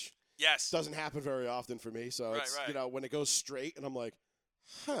yesterday, which doesn't happen very often for me. So it's when it goes straight and I'm like,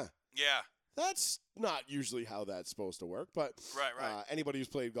 huh. Yeah. That's not usually how that's supposed to work, but anybody who's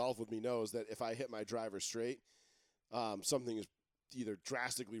played golf with me knows that if I hit my driver straight, something is either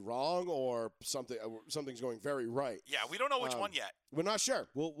drastically wrong or something's going very right. Yeah, we don't know which one yet. We're not sure.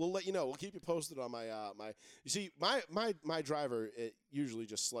 We'll let you know. We'll keep you posted on my my. You see, my driver, it usually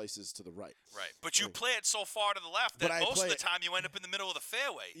just slices to the right. Right, but you play it so far to the left that most of the time you end up in the middle of the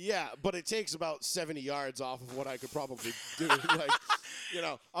fairway. Yeah, but it takes about 70 yards off of what I could probably do.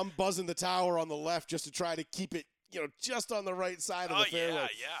 I'm buzzing the tower on the left just to try to keep it, just on the right side of the fairway.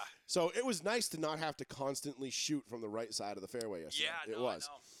 Yeah. So it was nice to not have to constantly shoot from the right side of the fairway yesterday. Yeah, it was.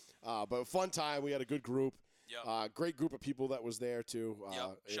 But fun time. We had a good group. Yep. Great group of people that was there too.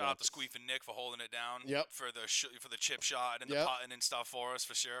 Shout out to Squeef and Nick for holding it down. Yep. For the chip shot and the putting and stuff for us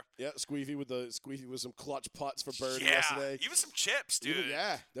for sure. Yeah, Squeefy with some clutch putts for birdie yesterday. Even some chips, dude.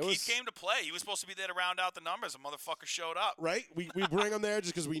 Keith came to play. He was supposed to be there to round out the numbers. A motherfucker showed up. Right. We bring him there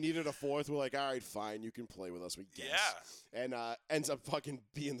just because we needed a fourth. We're like, all right, fine, you can play with us. We guess. Yeah. And ends up fucking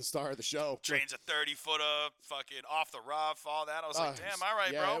being the star of the show. Trains a 30-footer, fucking off the rough, all that. I was like, damn, all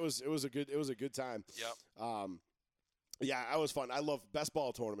right, bro. It was a good time. Yep. Yeah, I was fun. I love best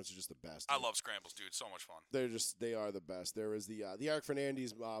ball tournaments are just the best. Dude. I love scrambles, dude. So much fun. They are the best. There is the Eric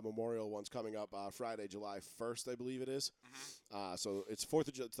Fernandez Memorial one's coming up Friday, July 1st, I believe it is. Mm-hmm. So it's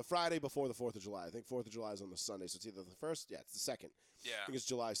it's the Friday before the 4th of July. I think 4th of July is on the Sunday, so it's either the 1st, it's the 2nd. Yeah. I think it's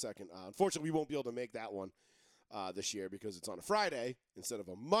July 2nd. Unfortunately, we won't be able to make that one this year because it's on a Friday instead of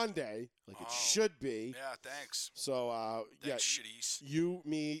a Monday, like it should be. Yeah, thanks. So thanks, shitties. You,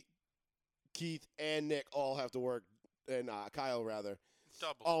 me, Keith, and Nick all have to work. And Kyle, rather,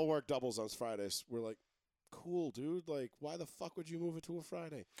 all work doubles on Fridays. We're like, cool, dude. Like, why the fuck would you move it to a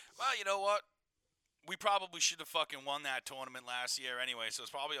Friday? Well, you know what? We probably should have fucking won that tournament last year anyway, so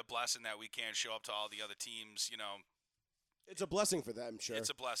it's probably a blessing that we can't show up to all the other teams, It's a blessing for them, sure. It's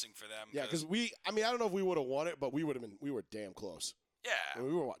a blessing for them. Yeah, because I don't know if we would have won it, but we were damn close. Yeah. I mean,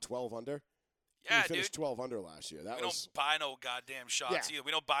 we were, 12 under? Yeah, we finished 12 under last year. We don't buy no goddamn shots either.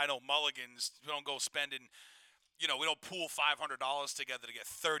 We don't buy no mulligans. We don't go spending... we don't pool $500 together to get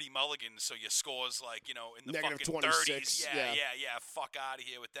 30 mulligans, so your score's in the negative fucking 26. 30s. Yeah. Fuck out of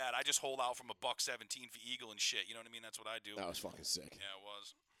here with that. I just hold out from $1.17 for eagle and shit. You know what I mean? That's what I do. That was fucking sick. Yeah, it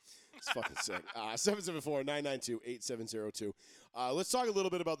was. It's fucking sick. 774-992-8702. Let's talk a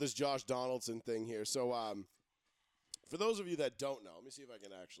little bit about this Josh Donaldson thing here. So, for those of you that don't know, let me see if I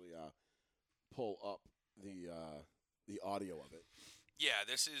can actually pull up the audio of it. Yeah,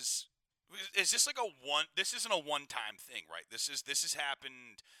 this is this like this isn't a one-time thing, right? This has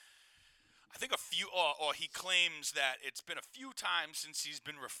happened, I think, a few, or he claims that it's been a few times since he's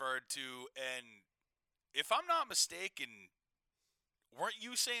been referred to. And if I'm not mistaken, weren't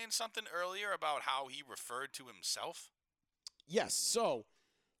you saying something earlier about how he referred to himself? Yes. So,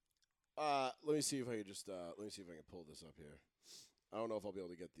 let me see if I can pull this up here. I don't know if I'll be able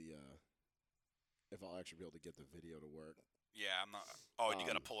to get if I'll actually be able to get the video to work. Yeah, I'm not. Oh, you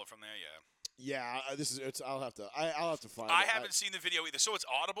got to pull it from there. Yeah. Yeah, I'll have to find it. I haven't seen the video either, so it's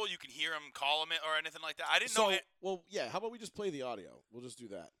audible. You can hear him call him or anything like that. I didn't know it. Well, yeah. How about we just play the audio? We'll just do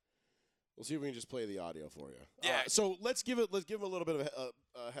that. We'll see if we can just play the audio for you. Yeah. So let's give him a little bit of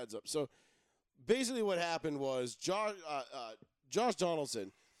a heads up. So basically, what happened was Josh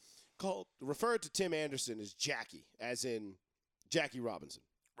Donaldson referred to Tim Anderson as Jackie, as in Jackie Robinson.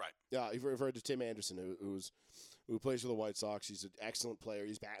 Right. Yeah, he referred to Tim Anderson, who plays for the White Sox. He's an excellent player.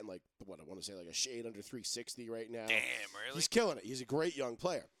 He's batting like a shade under 360 right now. Damn, really? He's killing it. He's a great young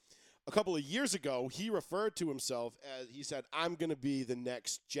player. A couple of years ago, he referred to himself as, he said, I'm going to be the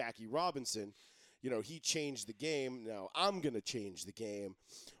next Jackie Robinson. You know, he changed the game. Now I'm going to change the game,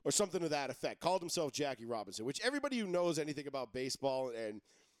 or something to that effect. Called himself Jackie Robinson, which everybody who knows anything about baseball and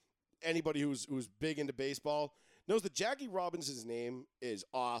anybody who's big into baseball knows that Jackie Robinson's name is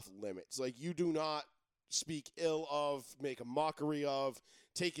off limits. Like, you do not speak ill of, make a mockery of,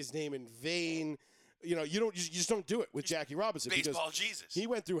 take his name in vain. You know, you just don't do it with Jackie Robinson. Baseball because Jesus. He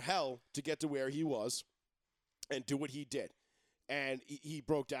went through hell to get to where he was and do what he did. And he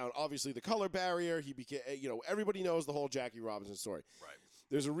broke down, obviously, the color barrier. He became, everybody knows the whole Jackie Robinson story. Right.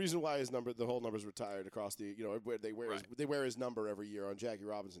 There's a reason why the whole number's retired across the, they wear his number every year on Jackie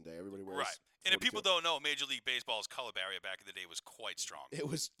Robinson Day. Everybody wears. Right. And if people don't know, Major League Baseball's color barrier back in the day was quite strong. It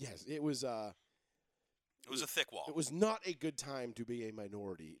was a thick wall. It was not a good time to be a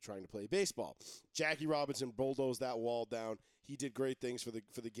minority trying to play baseball. Jackie Robinson bulldozed that wall down. He did great things for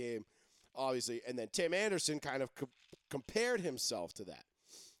the game, obviously. And then Tim Anderson kind of compared himself to that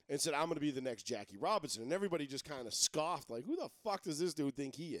and said, I'm going to be the next Jackie Robinson. And everybody just kind of scoffed, like, who the fuck does this dude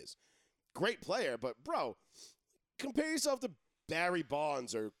think he is? Great player, but, bro, compare yourself to Barry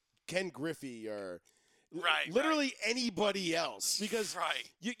Bonds or Ken Griffey or literally anybody else, because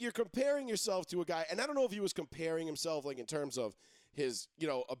you're comparing yourself to a guy. And I don't know if he was comparing himself like in terms of his,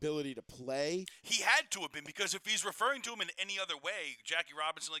 ability to play. He had to have been, because if he's referring to him in any other way, Jackie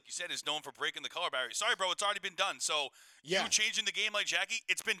Robinson, like you said, is known for breaking the color barrier. Sorry, bro, it's already been done. So you changing the game like Jackie,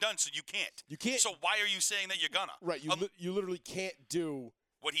 it's been done, so you can't. You can't. So why are you saying that you're gonna? Right. You literally can't do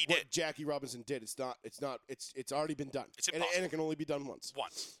what he did. What Jackie Robinson did. It's already been done. It's impossible. And it can only be done once.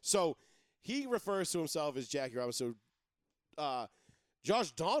 Once. So he refers to himself as Jackie Robinson. So,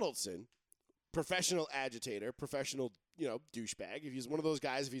 Josh Donaldson, professional agitator, professional, douchebag. If he's one of those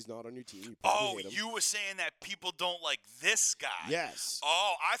guys, if he's not on your team, you probably hate him. You were saying that people don't like this guy. Yes.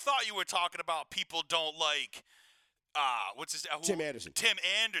 Oh, I thought you were talking about people don't like, what's his name? Tim Anderson. Tim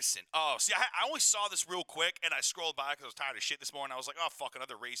Anderson. Oh, see, I only saw this real quick, and I scrolled by because I was tired of shit this morning. I was like, oh, fuck,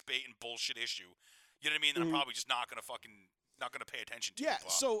 another race bait and bullshit issue. You know what I mean? Then I'm probably just not going to pay attention to it. Yeah,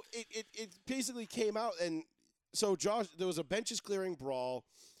 so it basically came out, and so there was a benches clearing brawl.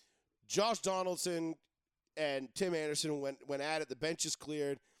 Josh Donaldson and Tim Anderson went at it. The benches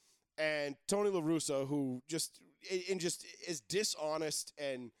cleared, and Tony La Russa, who just as dishonest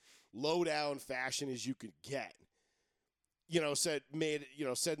and low down fashion as you could get, said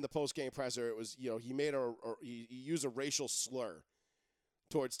in the post game presser, it was he used a racial slur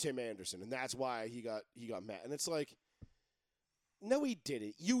towards Tim Anderson, and that's why he got mad. And it's like, no, he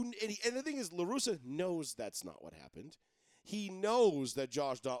didn't. And the thing is, La Russa knows that's not what happened. He knows that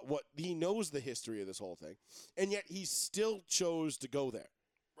he knows the history of this whole thing, and yet he still chose to go there.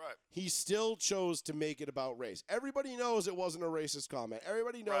 Right. He still chose to make it about race. Everybody knows it wasn't a racist comment.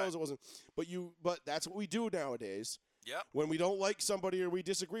 Everybody knows it wasn't. But that's what we do nowadays. Yep. When we don't like somebody or we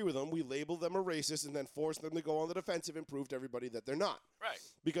disagree with them, we label them a racist and then force them to go on the defensive and prove to everybody that they're not. Right.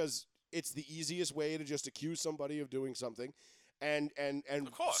 Because it's the easiest way to just accuse somebody of doing something and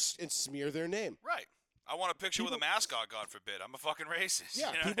of course, and smear their name. Right. I want a picture with a mascot, God forbid. I'm a fucking racist.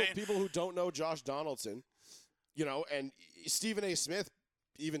 Yeah, you know people who don't know Josh Donaldson, and Stephen A. Smith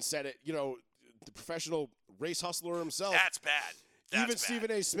even said it, the professional race hustler himself. That's bad. Even bad.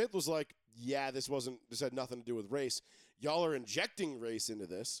 Stephen A. Smith was like, yeah, this had nothing to do with race. Y'all are injecting race into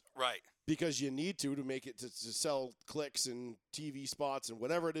this. Right. because you need to make it to sell clicks and TV spots and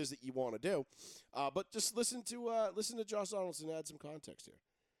whatever it is that you want to do. But just listen to Josh Donaldson add some context here.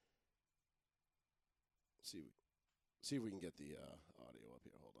 See if we can get the audio up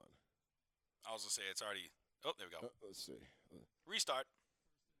here. Hold on. I was going to say it's already. Oh, there we go. Let's see. Restart.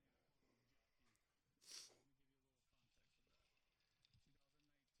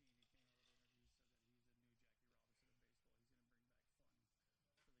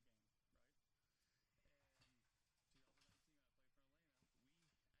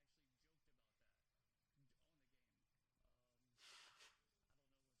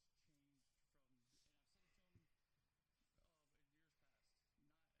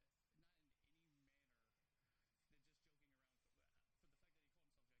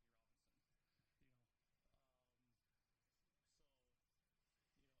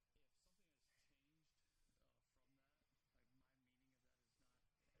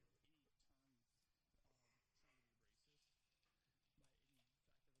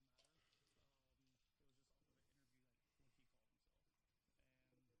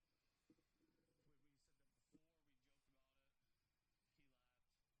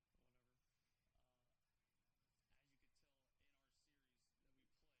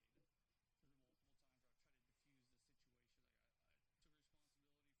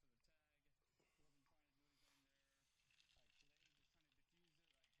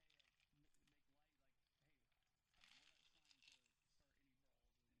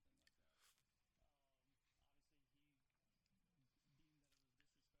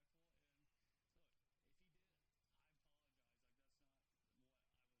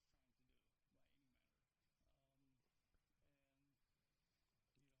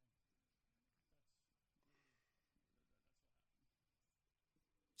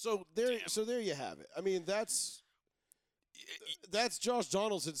 So there you have it. I mean, that's Josh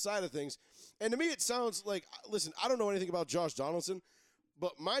Donaldson's side of things. And to me, it sounds like, listen, I don't know anything about Josh Donaldson,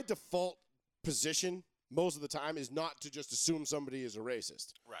 but my default position most of the time is not to just assume somebody is a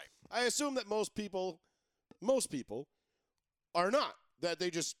racist. Right. I assume that most people are not, that they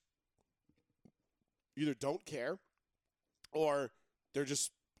just either don't care or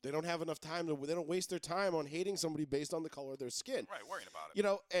they don't have enough time they don't waste their time on hating somebody based on the color of their skin. Right, worrying about it. You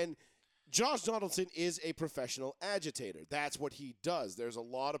know, and Josh Donaldson is a professional agitator. That's what he does. There's a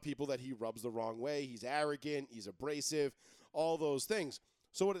lot of people that he rubs the wrong way. He's arrogant, he's abrasive, all those things.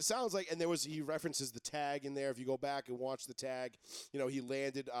 So what it sounds like, and he references the tag in there. If you go back and watch the tag, you know, he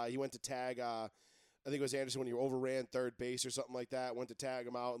went to tag, I think it was Anderson when he overran third base or something like that, went to tag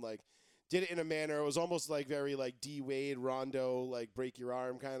him out and like did it in a manner, it was almost like very like D Wade, Rondo, like break your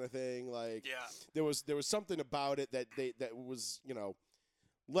arm kind of thing. Like yeah. there was something about it that was, you know,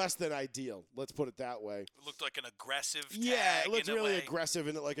 less than ideal. Let's put it that way. It looked like an aggressive tag. Yeah, it looked in a really way. aggressive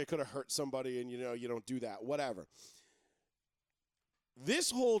and like it could have hurt somebody, and you know, you don't do that. Whatever.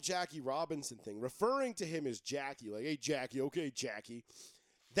 This whole Jackie Robinson thing, referring to him as Jackie, like, hey Jackie, okay Jackie.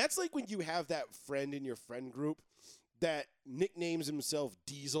 That's like when you have that friend in your friend group that nicknames himself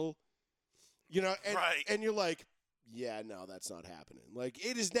Diesel. You know, and you're like, yeah, no, that's not happening. Like,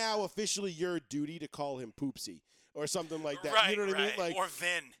 it is now officially your duty to call him Poopsie or something like that. Right, you know what I mean? Like, or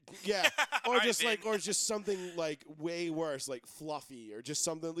Vin. Yeah. Or Right, just Vin. or just something like way worse, like Fluffy or just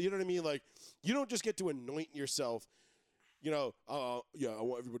something. You know what I mean? Like, you don't just get to anoint yourself. You know, yeah, I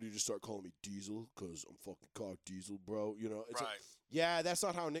want everybody to just start calling me Diesel because I'm fucking called Diesel, bro. You know, it's Right. like, yeah, that's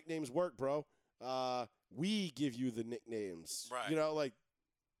not how nicknames work, bro. We give you the nicknames. Right. You know, like,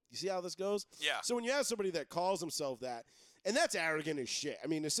 you see how this goes? Yeah. So when you have somebody that calls himself that, and that's arrogant as shit. I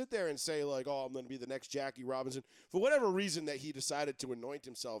mean, to sit there and say, like, oh, I'm going to be the next Jackie Robinson, for whatever reason that he decided to anoint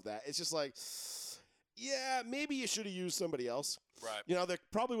himself that, it's just like, yeah, maybe you should have used somebody else. Right. You know, there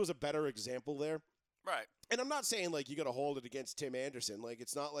probably was a better example there. Right. And I'm not saying, like, you got to hold it against Tim Anderson. Like,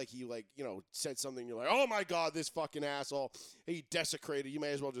 it's not like he, like, you know, said something, you're like, oh, my God, this fucking asshole, he desecrated. You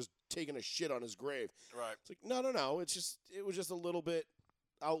may as well just taking a shit on his grave. Right. It's like, no. It was just a little bit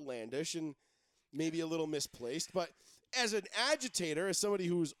outlandish and maybe a little misplaced. But as an agitator, as somebody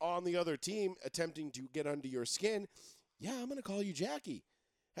who's on the other team attempting to get under your skin, yeah, I'm going to call you Jackie.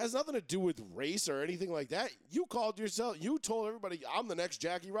 Has nothing to do with race or anything like that. You called yourself, you told everybody, I'm the next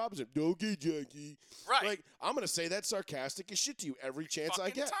Jackie Robinson. Okay, Jackie. Right. Like, I'm going to say that sarcastic as shit to you every chance I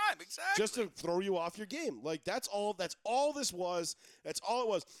Fucking get. time, exactly. Just to throw you off your game. Like, that's all this was. That's all it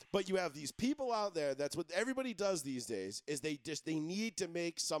was. But you have these people out there, that's what everybody does these days, is they need to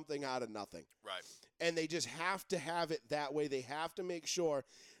make something out of nothing. Right. And they just have to have it that way. They have to make sure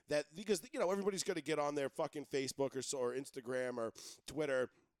that, because, you know, everybody's going to get on their fucking Facebook or Instagram or Twitter,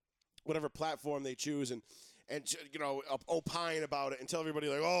 whatever platform they choose, and and opine about it and tell everybody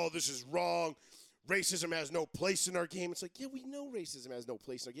like, oh, this is wrong. Racism has no place in our game. It's like, yeah, we know racism has no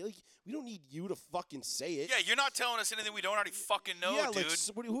place in our game. Like, we don't need you to fucking say it. Yeah, you're not telling us anything we don't already fucking know, yeah, dude. like,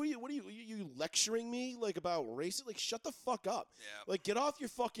 so what are you lecturing me like about racism? Like, shut the fuck up. Yeah. Like, get off your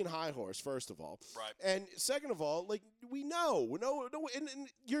fucking high horse, first of all. Right. And second of all, like, we know, and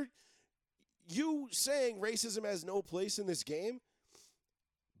you saying racism has no place in this game,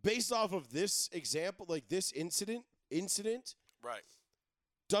 based off of this example, like this incident, Right.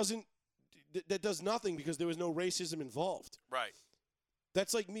 that does nothing because there was no racism involved. Right.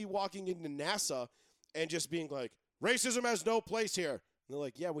 That's like me walking into NASA and just being like, racism has no place here. And they're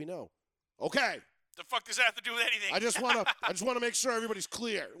like, yeah, we know. Okay. The fuck does that have to do with anything? I just want to make sure everybody's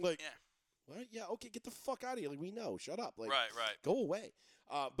clear. Like, Yeah. what? Yeah, okay, get the fuck out of here. Like, we know. Shut up. Like, Right. go away.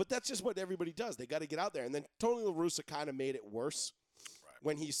 But that's just what everybody does. They got to get out there. And then Tony La Russa kind of made it worse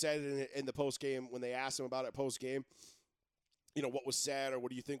when he said in the post game, when they asked him about it post game, what was said or what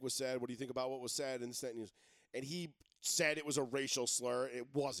do you think was said? What do you think about what was said? And he said it was a racial slur. It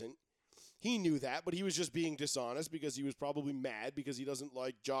wasn't. He knew that, but he was just being dishonest because he was probably mad because he doesn't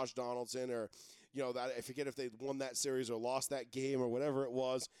like Josh Donaldson or, that I forget if they won that series or lost that game or whatever it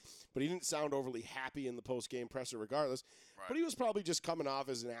was. But he didn't sound overly happy in the post-game presser regardless. Right. But he was probably just coming off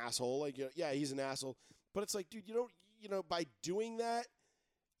as an asshole. Like, yeah, he's an asshole. But it's like, dude, by doing that,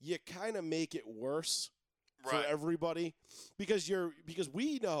 you kind of make it worse for everybody because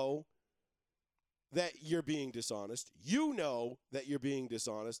we know that you're being dishonest. You know that you're being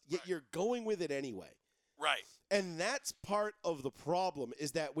dishonest, yet you're going with it anyway. Right. And that's part of the problem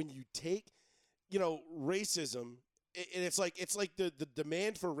is that when you take, racism, and it's like the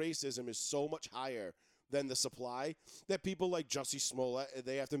demand for racism is so much higher than the supply that people like Jussie Smollett,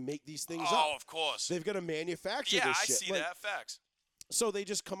 they have to make these things up. Oh, of course. They've got to manufacture this shit. Yeah, I see that. Facts. So they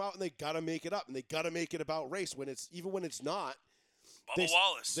just come out and they got to make it up and they got to make it about race when it's not. Bubba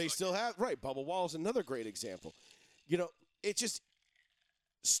Wallace. They still have, Bubba Wallace, another great example. It just,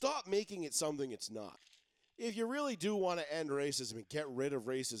 stop making it something it's not. If you really do want to end racism and get rid of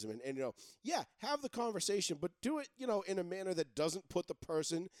racism and have the conversation, but do it, in a manner that doesn't put the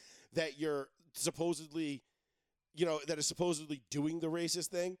person that you're supposedly, that is supposedly doing the racist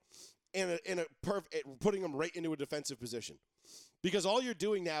thing putting them right into a defensive position. Because all you're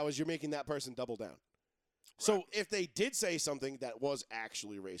doing now is you're making that person double down. Right. So if they did say something that was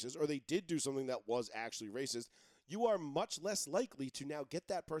actually racist or they did do something that was actually racist, you are much less likely to now get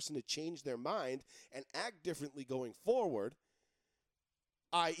that person to change their mind and act differently going forward,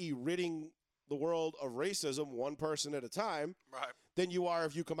 i.e. ridding the world of racism one person at a time, than you are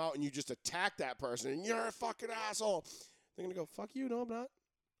if you come out and you just attack that person and you're a fucking asshole. They're going to go, fuck you, no, I'm not.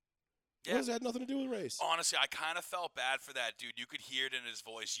 Yeah. What does that have nothing to do with race? Honestly, I kind of felt bad for that dude. You could hear it in his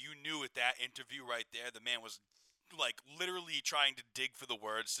voice. You knew at that interview right there, the man was like literally trying to dig for the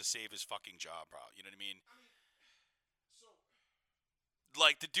words to save his fucking job, bro. You know what I mean?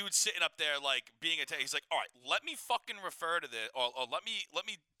 Like the dude sitting up there, like being attacked. He's like, "All right, let me fucking refer to this, or let me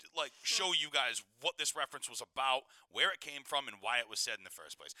like show you guys what this reference was about, where it came from, and why it was said in the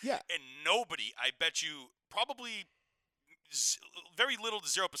first place." Yeah. And nobody, I bet you, probably very little to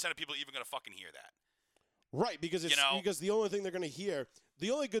 0% of people even gonna fucking hear that. Right, because it's because the only thing they're gonna hear,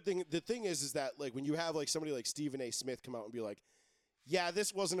 the only good thing, the thing is that like when you have like somebody like Stephen A. Smith come out and be like, "Yeah,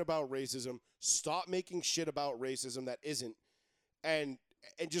 this wasn't about racism. Stop making shit about racism that isn't." And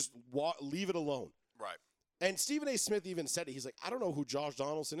just leave it alone. Right. And Stephen A. Smith even said it. He's like, I don't know who Josh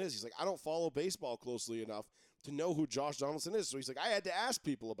Donaldson is. He's like, I don't follow baseball closely enough to know who Josh Donaldson is. So he's like, I had to ask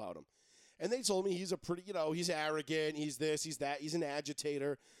people about him. And they told me he's a pretty, he's arrogant, he's this, he's that, he's an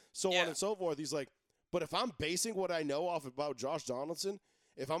agitator, so on and so forth. He's like, but if I'm basing what I know off about Josh Donaldson,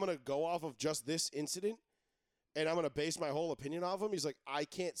 if I'm going to go off of just this incident and I'm going to base my whole opinion off him, he's like, I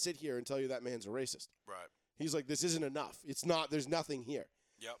can't sit here and tell you that man's a racist. Right. He's like, this isn't enough. It's not, there's nothing here.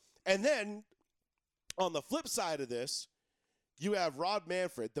 Yep. And then, on the flip side of this, you have Rob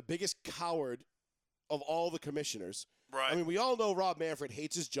Manfred, the biggest coward of all the commissioners. Right. I mean, we all know Rob Manfred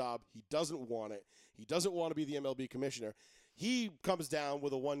hates his job. He doesn't want it. He doesn't want to be the MLB commissioner. He comes down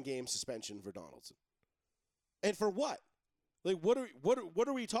with a 1-game suspension for Donaldson. And for what? Like, what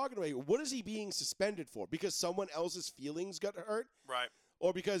are we talking about? What is he being suspended for? Because someone else's feelings got hurt? Right.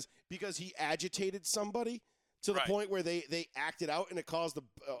 Or because he agitated somebody to the point where they acted out and it caused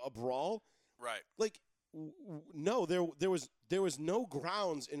a brawl? Right. Like, no, there was no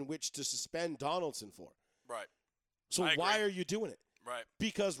grounds in which to suspend Donaldson for. Right. So why are you doing it? Right.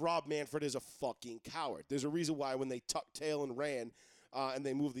 Because Rob Manfred is a fucking coward. There's a reason why when they tucked tail and ran and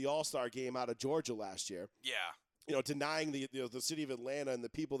they moved the All-Star game out of Georgia last year. Yeah. denying the city of Atlanta and the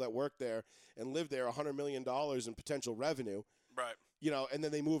people that work there and live there $100 million in potential revenue. Right. And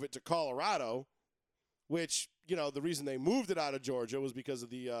then they move it to Colorado, which, the reason they moved it out of Georgia was because of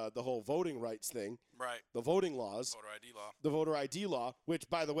the whole voting rights thing. Right. The voting laws. Voter ID law. The voter ID law, which,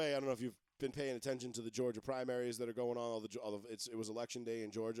 by the way, I don't know if you've been paying attention to the Georgia primaries that are going on. It was election day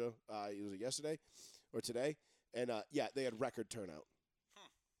in Georgia. Was it yesterday or today? And, they had record turnout.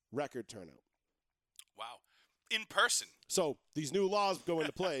 Record turnout. Wow. In person. So these new laws go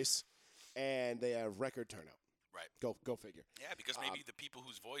into place, and they have record turnout. Right. Go figure. Yeah, because maybe the people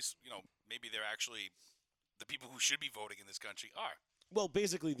whose voice, maybe they're actually the people who should be voting in this country are. Well,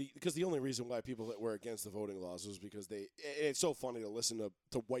 basically, because the only reason why people that were against the voting laws was because it's so funny to listen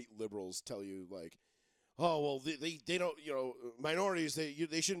to white liberals tell you, like, oh, well, they don't, minorities,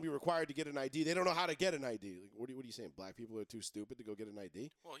 they shouldn't be required to get an ID. They don't know how to get an ID. Like, what are you saying? Black people are too stupid to go get an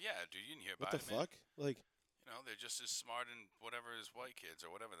ID? Well, yeah, dude, you didn't hear What about the it, man. fuck? Like, they're just as smart and whatever as white kids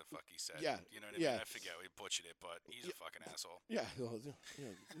or whatever the fuck he said. Yeah, You know what I yeah. mean? I forget. We butchered it, but he's a fucking asshole. yeah,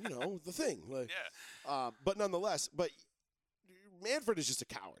 well, the thing. Like, Yeah. but nonetheless, Manfred is just a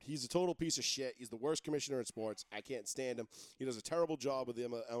coward. He's a total piece of shit. He's the worst commissioner in sports. I can't stand him. He does a terrible job with the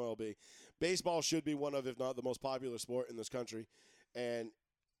MLB. Baseball should be one of, if not the most popular sport in this country. And,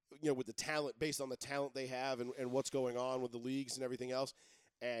 with the talent, based on the talent they have and what's going on with the leagues and everything else.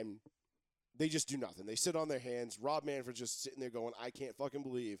 And they just do nothing. They sit on their hands. Rob Manfred's just sitting there going, I can't fucking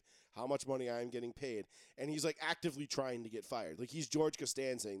believe how much money I'm getting paid. And he's, like, actively trying to get fired. Like, he's George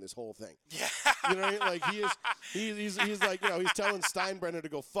Costanzaing this whole thing. Yeah. You know what I mean? Like, he's like, he's telling Steinbrenner to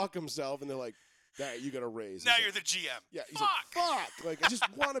go fuck himself, and they're like, that you got to raise. Now He's you're like, the GM. Yeah, he's Fuck. like, fuck. Like, I just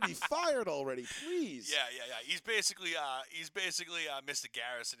want to be fired already, please. Yeah. He's basically Mr.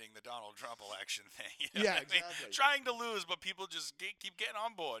 Garrisoning the Donald Trump election thing. You know Yeah, what I mean? exactly. Trying to lose, but people just keep getting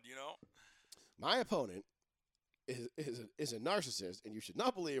on board, My opponent is a narcissist, and you should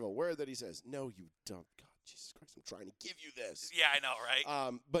not believe a word that he says. No, you don't. God, Jesus Christ, I'm trying to give you this. Yeah, I know,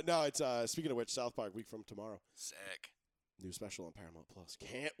 right? But no, it's speaking of which, South Park week from tomorrow. Sick. New special on Paramount Plus.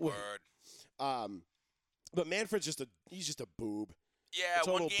 Can't wait. Word. But Manfred's he's just a boob. Yeah, A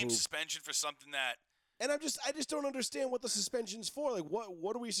total one game boob. suspension for something that. And I just don't understand what the suspension's for. Like,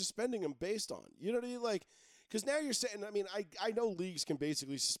 what are we suspending him based on? You know what I mean? Like, because now you're saying, I mean, I know leagues can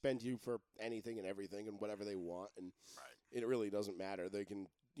basically suspend you for anything and everything and whatever they want, and Right. it really doesn't matter. They can,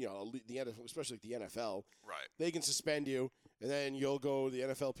 the NFL, especially the NFL, Right. they can suspend you, and then you'll go. The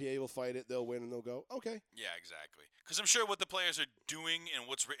NFLPA will fight it. They'll win, and they'll go, okay. Yeah, exactly. Because I'm sure what the players are doing and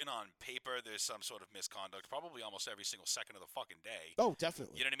what's written on paper, there's some sort of misconduct, probably almost every single second of the fucking day. Oh,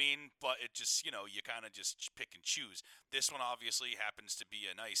 definitely. You know what I mean? But it just, you kind of just pick and choose. This one obviously happens to be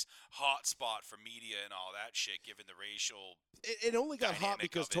a nice hot spot for media and all that shit, given the racial. It only got hot dynamic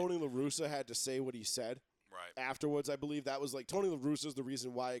because of it. Tony La Russa had to say what he said. Right. Afterwards, I believe that was like Tony La Russa's the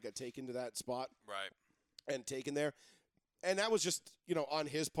reason why it got taken to that spot Right. and taken there. And that was just, on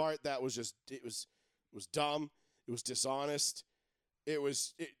his part, that was just, it was dumb. It was dishonest.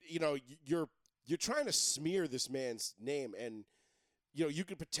 You're trying to smear this man's name, and, you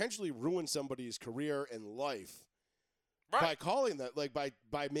could potentially ruin somebody's career and life by Right. calling that, like, by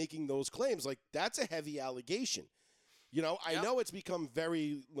making those claims. Like, that's a heavy allegation. I Yep. know it's become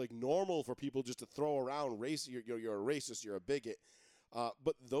very, like, normal for people just to throw around race. You're a racist. You're a bigot.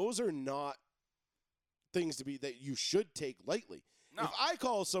 But those are not things that you should take lightly. No. If I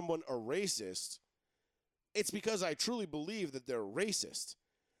call someone a racist, it's because I truly believe that they're racist,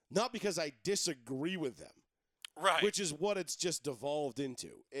 not because I disagree with them. Right. Which is what it's just devolved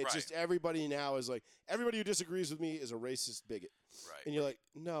into. It's Right. just everybody now is like, everybody who disagrees with me is a racist bigot. Right. And you're like,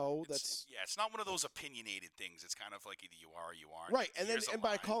 no, that's it's not one of those opinionated things. It's kind of like either you are or you aren't. right. And Here's a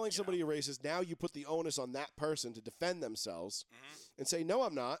by line, calling you somebody know. a racist, now you put the onus on that person to defend themselves Mhm. and say, no,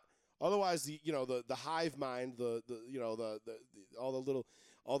 I'm not. Otherwise, the hive mind, all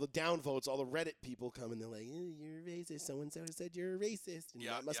the downvotes, all the Reddit people come and they're like, you're a racist. So and so said you're a racist, and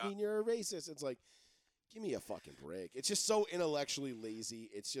Yeah, that must yeah. mean you're a racist. It's like, give me a fucking break. It's just so intellectually lazy.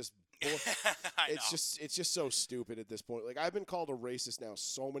 It's just I know. it's just so stupid at this point. Like, I've been called a racist now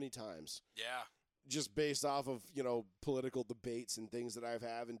so many times, Yeah. just based off of political debates and things that I've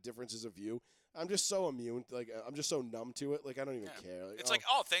had and differences of view. I'm just so immune. Like, I'm just so numb to it. Like, I don't even Yeah. care. It's like,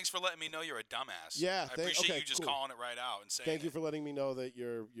 oh, thanks for letting me know you're a dumbass. Yeah, I appreciate okay, you just cool. calling it right out and saying thank you it. for letting me know that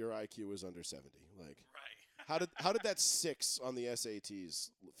your IQ is under 70. Like, Right. how did that 6 on the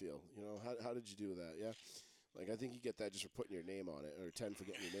SATs feel? How did you do that? Yeah. Like, I think you get that just for putting your name on it, or 10 for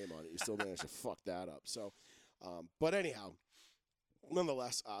getting your name on it. You still managed to fuck that up. So, but anyhow,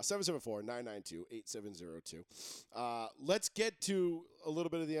 nonetheless, 774-992-8702. Let's get to a little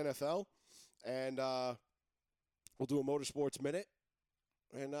bit of the NFL. And We'll do a Motorsports Minute,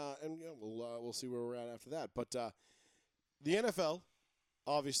 and we'll see where we're at after that. But the NFL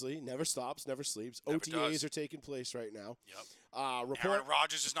obviously never stops, never sleeps. Never OTAs does. are taking place right now. Yep. Report, Aaron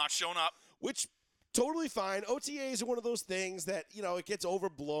Rodgers is not showing up. which totally fine. OTAs are one of those things that it gets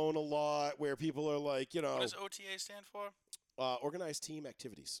overblown a lot, where people are like, What does OTA stand for? organized team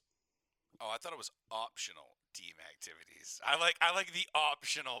activities. Oh, I thought it was optional team activities. I like the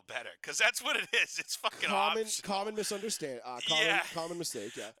optional better because that's what it is. It's fucking optional. Common misunderstanding. Common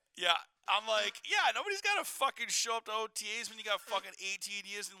mistake. Yeah. Yeah, I'm like, yeah, nobody's got to fucking show up to OTAs when you got fucking 18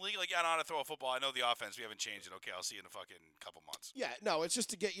 years in the league. Like, yeah, I know how to throw a football. I know the offense. We haven't changed it. Okay, I'll see you in a fucking couple months. Yeah, no, it's just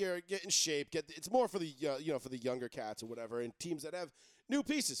to get in shape. It's more for the for the younger cats or whatever, and teams that have new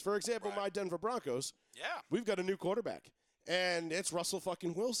pieces. For example, Right. my Denver Broncos. Yeah. We've got a new quarterback, and it's Russell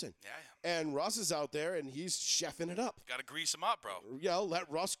fucking Wilson. Yeah. And Russ is out there, and he's chefing it up. Got to grease him up, bro. Let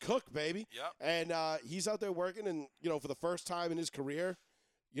Russ cook, baby. Yep. And he's out there working, and for the first time in his career,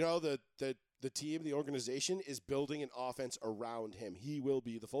 the team, the organization is building an offense around him. He will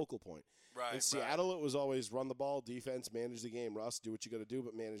be the focal point. Right. In Seattle, it was always run the ball, defense, manage the game. Russ, do what you got to do,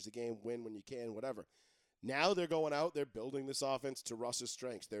 but manage the game, win when you can, whatever. Now they're going out, they're building this offense to Russ's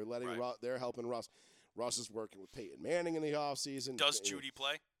strengths. They're letting Right. They're helping Russ. Russ is working with Peyton Manning in the offseason. Does Judy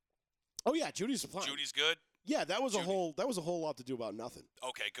play? Oh yeah, Judy's fine. Judy's good. Yeah, that was Judy. a whole lot to do about nothing.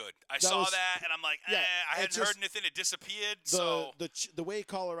 Okay, good. I saw that, and I'm like, yeah, I hadn't it's just heard anything. It disappeared. So The way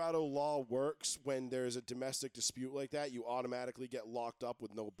Colorado law works, when there's a domestic dispute like that, you automatically get locked up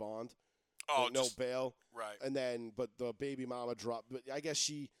with no bond, with no bail, right. and then but the baby mama dropped. But I guess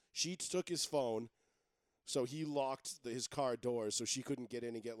she took his phone, so he locked his car doors, so she couldn't get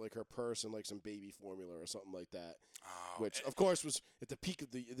in and get like her purse and like some baby formula or something like that. Oh, Which, of course, was at the peak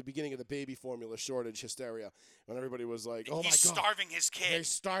of the beginning of the baby formula shortage hysteria, when everybody was like, "Oh my God, he's starving his kid." they're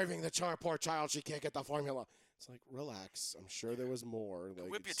starving the poor child. She can't get the formula." It's like, relax. I'm sure there was more.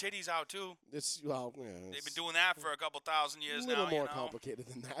 Like, Whip your titties out too. It's They've been doing that for a couple thousand years a little now. more complicated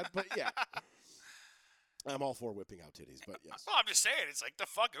than that, but yeah. I'm all for whipping out titties, but yes. Well, I'm just saying, it's like the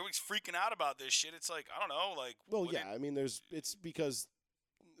fuck. Everybody's freaking out about this shit. It's like I don't know, like. Well, what yeah. I mean, it's because.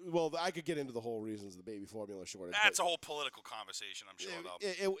 Well, I could get into the whole reasons of the baby formula shortage. That's a but whole political conversation, I'm sure.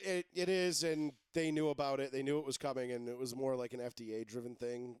 Though. it is, and they knew about it. They knew it was coming, and it was more like an FDA-driven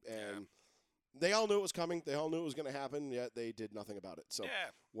thing, and they all knew it was coming. They all knew it was going to happen, yet they did nothing about it. So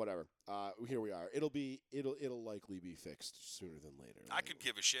whatever. Here we are. It'll likely be fixed sooner than later. I could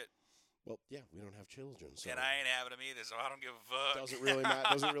give a shit. Well, yeah, we don't have children, so And I ain't having them either, so I don't give a fuck. doesn't really matter.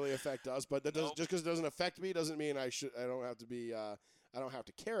 Doesn't really affect us. But that Nope. just because it doesn't affect me doesn't mean I don't have to be. I don't have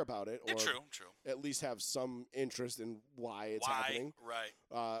to care about it, or True. at least have some interest in why it's Why? happening, Right.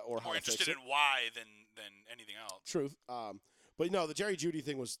 or I'm how more to fix interested it. in why than anything else. Truth. But no, the Jerry Jeudy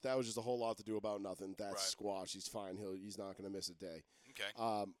thing was just a whole lot to do about nothing. That's Right. squash. He's fine. He's not going to miss a day.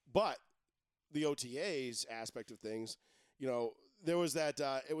 Okay. But the OTAs aspect of things, there was that.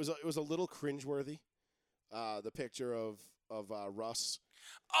 It was a little cringeworthy. The picture of Russ.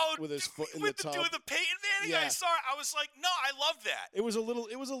 Oh, with his foot in with the tub. With the Peyton Manning, Yeah. I saw it. I was like, no, I love that. It was a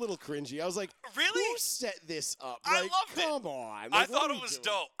little cringy. I was like, Really? Who set this up? I Like, loved it. come on. I Like, what thought are it we was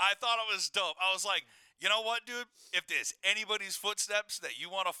doing? dope. I was like, you know what, dude? If there's anybody's footsteps that you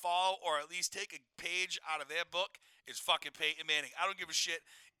want to follow or at least take a page out of their book, it's fucking Peyton Manning. I don't give a shit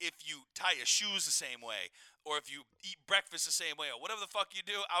if you tie your shoes the same way or if you eat breakfast the same way or whatever the fuck you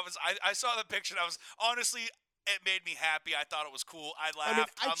do. I saw the picture and I was honestly, it made me happy. I thought it was cool. I laughed. I mean,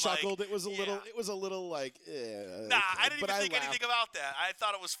 I I'm chuckled. Like, it was a little. yeah. It was a little like. Nah, okay. I didn't But even think laughed. anything about that. I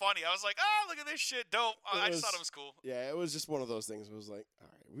thought it was funny. I was like, oh, look at this shit, dope. I just thought it was cool. Yeah, it was just one of those things. It was like, all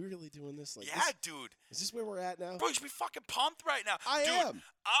right, we really doing this? Like, Yeah, dude. Is this where we're at now? Bro, you should be fucking pumped right now. I Dude, am.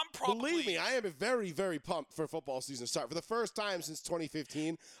 I'm probably. Believe me, I am very, very pumped for football season to start. For the first time since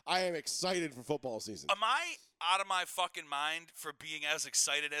 2015, I am excited for football season. Am I out of my fucking mind for being as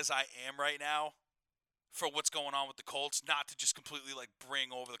excited as I am right now for what's going on with the Colts? Not to just completely like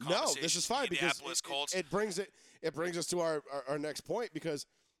bring over the conversation. No, this is fine to the because Indianapolis Colts. it brings us to our next point, because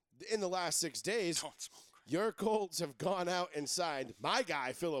in the last 6 days, Don't smoke. your Colts have gone out and signed my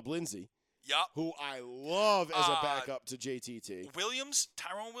guy Phillip Lindsay, Yup. who I love as a backup to JTT. Williams,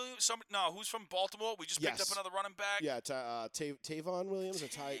 Tyrone Williams. Who's from Baltimore? We just picked Yes. up another running back. Yeah, Tavon Williams or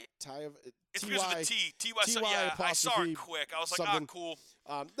Ty. It's because of the T. T.Y. T.Y. Yeah, I saw apostrophe it quick. I was like, something. cool.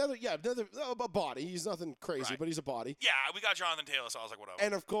 Another a body. He's nothing crazy, Right. but he's a body. Yeah, we got Jonathan Taylor, so I was like, whatever.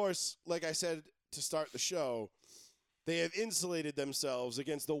 And of course, like I said to start the show, they have insulated themselves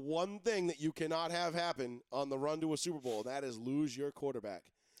against the one thing that you cannot have happen on the run to a Super Bowl, and that is lose your quarterback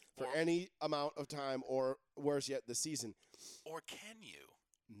for any amount of time, or worse yet, the season. Or can you?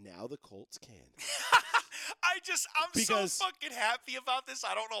 Now the Colts can. I'm Because so fucking happy about this.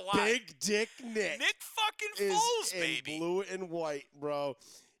 I don't know why. Big Dick Nick Nick fucking is Foles, in baby. blue and white, bro.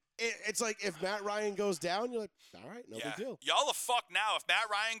 It's like if Matt Ryan goes down, you're like, all right, no big deal. Y'all the fuck now. If Matt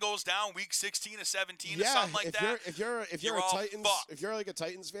Ryan goes down week 16 or 17 or Yeah, something like that, if you're you're a all Titans, fucked. if you're like a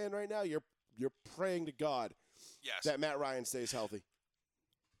Titans fan right now, you're praying to God yes. that Matt Ryan stays healthy.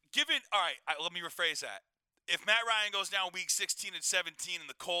 All right, let me rephrase that. If Matt Ryan goes down week 16 and 17 and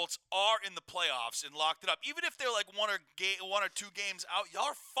the Colts are in the playoffs and locked it up, even if they're like one or two games out, y'all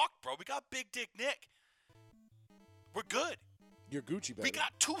are fucked, bro. We got Big Dick Nick. We're good. You're Gucci, baby. We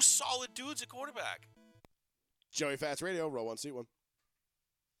got two solid dudes at quarterback. Joey Fats Radio, row 1, seat 1.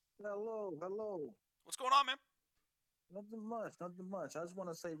 Hello. What's going on, man? Nothing much. I just want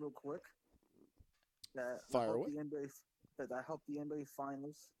to say real quick that Fire away. I hope the NBA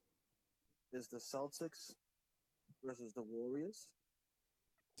Finals is the Celtics versus the Warriors,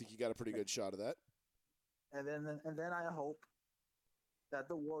 I think you got a pretty good shot of that. and then I hope that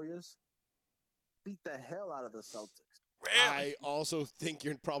the Warriors beat the hell out of the Celtics. Really? I also think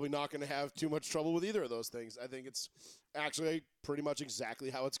you're probably not going to have too much trouble with either of those things. I think it's actually pretty much exactly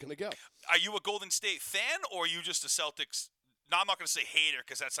how it's going to go. Are you a Golden State fan or are you just a Celtics? No, I'm not going to say hater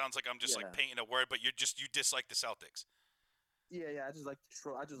because that sounds like I'm just like painting a word, but you dislike the Celtics. Yeah. I just like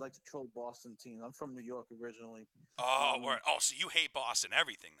to troll Boston teams. I'm from New York originally. Oh, so you hate Boston,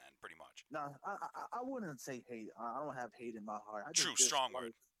 everything then, pretty much. No, I wouldn't say hate. I don't have hate in my heart. True, strong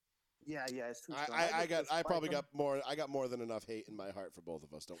word. Yeah, it's too strong. I got more than enough hate in my heart for both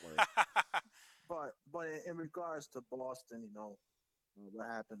of us. Don't worry. But in regards to Boston, what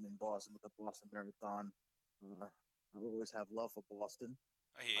happened in Boston with the Boston Marathon, I always have love for Boston.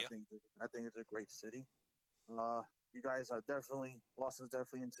 I hear you. I think it's a great city. You guys are Boston's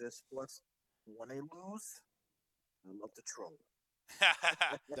definitely into their sports. When they lose, I love to troll.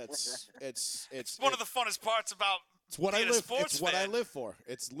 It's one of the funnest parts about what being I live. a sports It's what fan. I live for.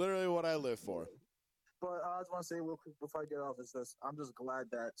 It's literally what I live for. But I just want to say real quick before I get off, I'm just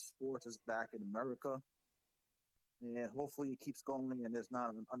glad that sports is back in America. And hopefully it keeps going and there's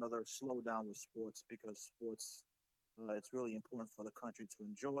not another slowdown with sports, because sports, it's really important for the country to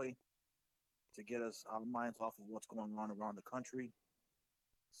enjoy, to get our minds off of what's going on around the country.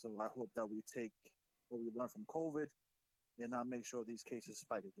 So I hope that we take what we learned from COVID and not make sure these cases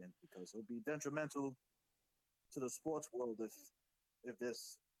spike again, because it'll be detrimental to the sports world if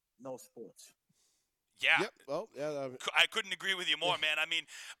there's no sports. Yeah. Yep. Well, yeah. I couldn't agree with you more, man. I mean,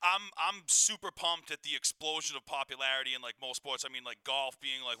 I'm super pumped at the explosion of popularity in like most sports. I mean, like golf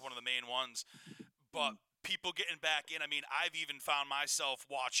being like one of the main ones, but people getting back in. I mean, I've even found myself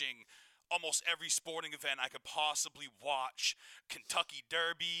watching almost every sporting event I could possibly watch. Kentucky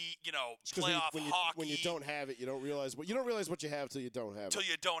Derby, playoff hockey. When you don't have it, you don't realize what you have till you don't have it. Till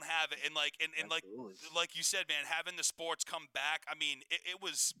you don't have it, and like you said, man, having the sports come back. I mean, it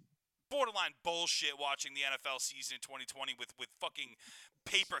was borderline bullshit watching the NFL season in 2020 with fucking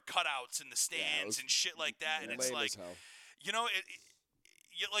paper cutouts in the stands and shit like that. And it's like,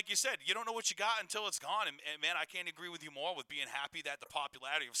 like you said, you don't know what you got until it's gone. And man, I can't agree with you more with being happy that the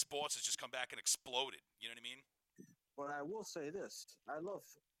popularity of sports has just come back and exploded. You know what I mean? But I will say this. I love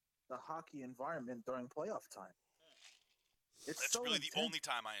the hockey environment during playoff time. That's so really intense. The only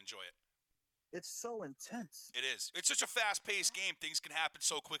time I enjoy it. It's so intense. It is. It's such a fast-paced game. Things can happen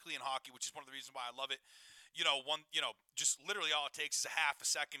so quickly in hockey, which is one of the reasons why I love it. Just literally all it takes is a half a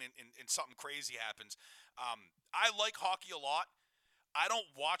second and something crazy happens. I like hockey a lot. I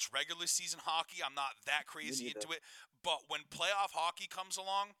don't watch regular season hockey. I'm not that crazy into it. But when playoff hockey comes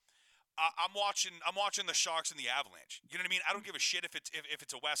along, I'm watching the Sharks and the Avalanche. You know what I mean? I don't give a shit if it's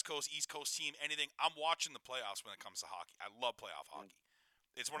a West Coast, East Coast team, anything. I'm watching the playoffs when it comes to hockey. I love playoff hockey.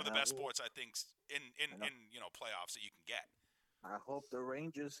 It's one of the best sports I think in playoffs that you can get. I hope the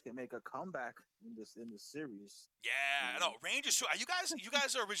Rangers can make a comeback in this series. Yeah, no, Rangers too. You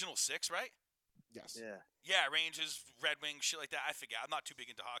guys are original six, right? Yes. Yeah, Rangers, Red Wings, shit like that. I forget. I'm not too big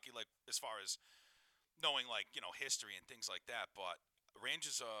into hockey, like as far as knowing history and things like that. But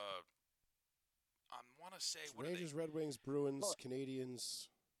Rangers, I want to say Rangers, Red Wings, Bruins, Canadians.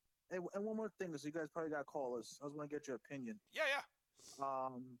 And one more thing is, you guys probably got callers. I was going to get your opinion. Yeah.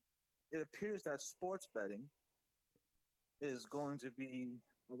 It appears that sports betting is going to be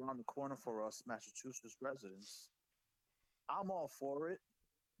around the corner for us Massachusetts residents. I'm all for it,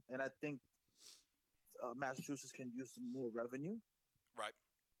 and I think Massachusetts can use some more revenue. Right.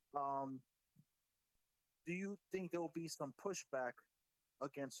 Do you think there will be some pushback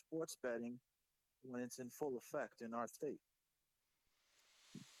against sports betting when it's in full effect in our state?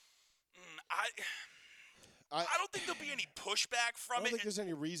 I don't think there'll be any pushback I from don't it. think there's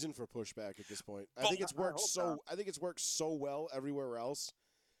any reason for pushback at this point. I But- think it's worked hope so. not. I think it's worked so well everywhere else.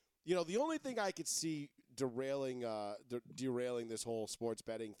 You know, the only thing I could see derailing this whole sports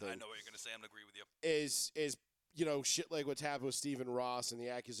betting thing I know what you're going to say. I'm going to agree with you. is you know, shit like what's happened with Stephen Ross and the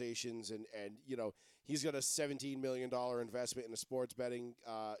accusations and you know, he's got a $17 million investment in a sports betting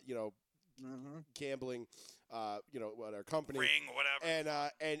you know, gambling you know, whatever company. Ring,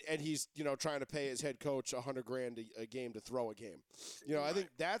 whatever. And he's, you know, trying to pay his head coach $100,000 a game to throw a game. You know, I think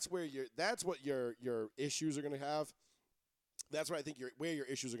that's what your issues are going to have. That's what I think where your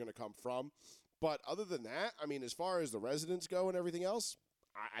issues are going to come from. But other than that, I mean, as far as the residents go and everything else,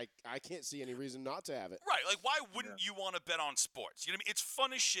 I can't see any reason not to have it. Right, like why wouldn't you want to bet on sports? You know what I mean? It's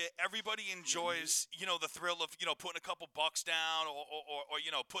fun as shit. Everybody enjoys, you know, the thrill of, you know, putting a couple bucks down or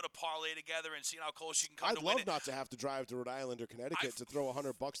you know, put a parlay together and seeing how close you can come I'd to win love it. not to have to drive to Rhode Island or Connecticut to throw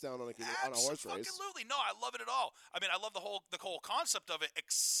 $100 down on a horse race. Absolutely. No, I love it at all. I mean, I love the whole concept of it,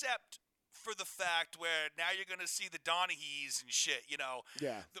 except for the fact where now you're going to see the Donahues and shit, you know.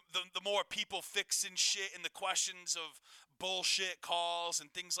 Yeah. The more people fixing shit and the questions of bullshit calls and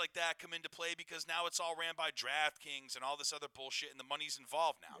things like that come into play because now it's all ran by DraftKings and all this other bullshit and the money's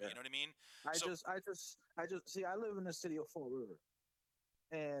involved now. Yeah. You know what I mean? I just see. I live in the city of Fall River,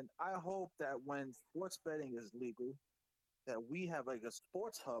 and I hope that when sports betting is legal, that we have like a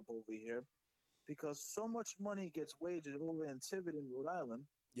sports hub over here, because so much money gets wagered over in Tiverton, Rhode Island.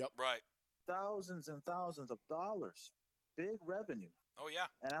 Yep. Right. Thousands and thousands of dollars, big revenue, Oh yeah.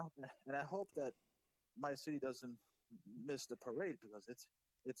 and I hope that my city doesn't miss the parade because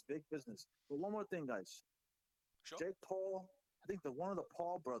it's big business. But one more thing, guys. Sure. Jake Paul, I think one of the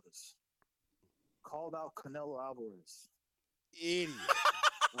Paul brothers called out Canelo Alvarez. Idiot.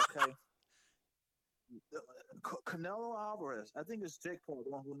 Okay. Canelo Alvarez, I think it's Jake Paul,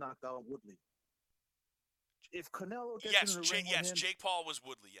 the one who knocked out Woodley. If Canelo gets Yes, in the ring with him, Jake Paul was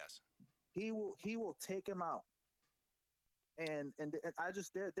Woodley, yes. he will take him out. And I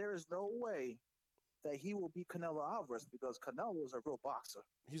just there is no way that he will beat Canelo Alvarez because Canelo is a real boxer.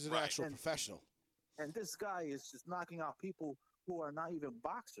 He's an Right. actual professional. And this guy is just knocking out people who are not even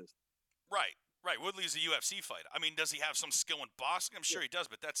boxers. Right. Woodley's a UFC fighter. I mean, does he have some skill in boxing? I'm sure he does,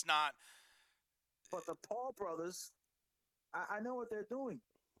 but that's not. But the Paul brothers, I know what they're doing.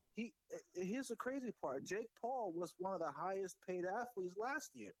 Here's the crazy part. Jake Paul was one of the highest paid athletes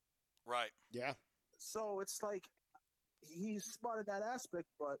last year. Right. Yeah. So it's like he's smart in that aspect,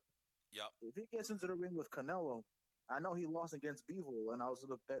 but Yep. if he gets into the ring with Canelo, I know he lost against Bivol, and I was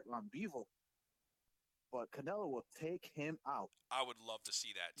going to bet on Bivol, but Canelo will take him out. I would love to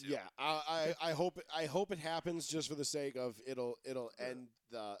see that too. Yeah, I hope it happens just for the sake of it'll end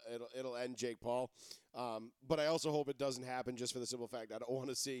Jake Paul, but I also hope it doesn't happen just for the simple fact I don't want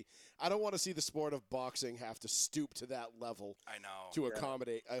to see the sport of boxing have to stoop to that level I know. to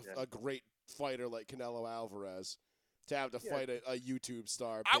accommodate a great fighter like Canelo Alvarez to have to fight a YouTube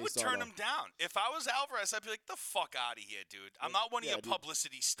star. I would based on turn a- him down. If I was Alvarez, I'd be like, the fuck out of here, dude. I'm not one of Yeah, your dude.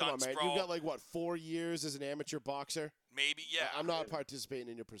 publicity Come on, stunts, man. bro. You've got like what 4 years as an amateur boxer. Maybe, yeah. I'm not participating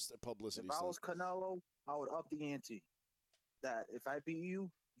in your publicity. If I stunt. was Canelo, I would up the ante. That if I beat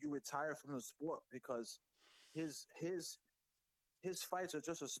you, you retire from the sport because his fights are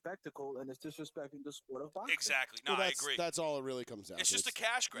just a spectacle and it's disrespecting the sport of boxing. Exactly. No, Well, I that's- agree. That's all it really comes down It's to. just a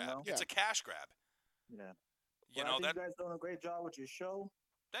cash grab. know? It's Yeah. a cash grab. Yeah. You But know I think that. you guys doing a great job with your show,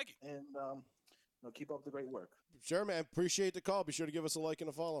 Thank you. and keep up the great work. Sure, man. Appreciate the call. Be sure to give us a like and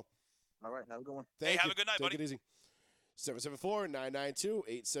a follow. All right, have a good one. Thank have you. a good night, Take buddy. it easy.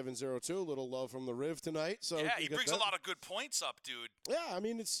 774-992-8702. A little love from the Riv tonight. So Yeah, you he got brings that. a lot of good points up, dude. Yeah, I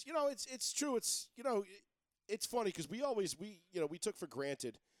mean it's it's true. It's it's funny because we took for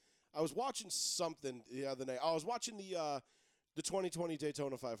granted. I was watching something the other night. I was watching the 2020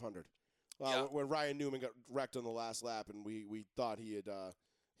 Daytona 500 Yeah. when Ryan Newman got wrecked on the last lap, and we thought he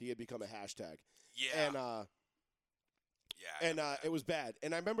had become a hashtag. Yeah. And it was bad.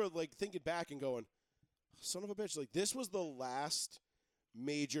 And I remember like thinking back and going, son of a bitch, like this was the last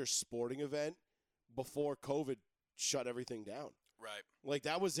major sporting event before COVID shut everything down. Right. Like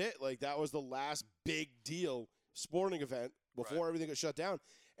that was it. Like that was the last big deal sporting event before Right. everything got shut down.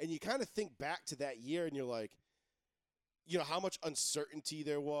 And you kind of think back to that year and you're like, you know, how much uncertainty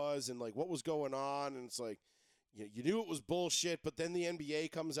there was and like what was going on. And it's like, you knew it was bullshit, but then the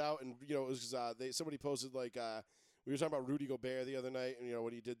NBA comes out and, you know, it was somebody posted like, we were talking about Rudy Gobert the other night, and, you know,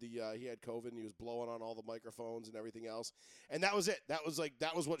 when he did he had COVID and he was blowing on all the microphones and everything else. And that was it. That was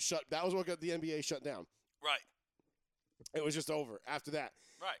what got the NBA shut down. Right. It was just over after that.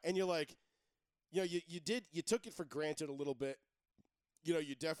 Right. And you're like, you know, you took it for granted a little bit. You know,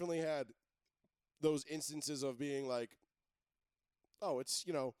 you definitely had those instances of being like, oh, it's,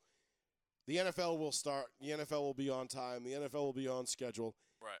 the NFL will start, the NFL will be on time, the NFL will be on schedule.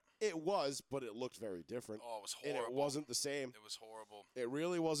 Right. It was, but it looked very different. Oh, it was And horrible. it wasn't the same. It was horrible. It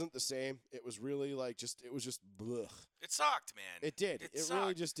really wasn't the same. It was really like it was just blech. It sucked, man. It did. It sucked.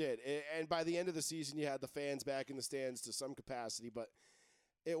 really just did. And by the end of the season, you had the fans back in the stands to some capacity, but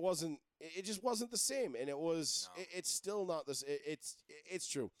it wasn't. It just wasn't the same. And it was. No. It's still not this. It's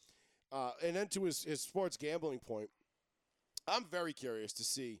true. And then to his sports gambling point, I'm very curious to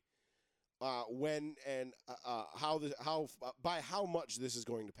see when and by how much this is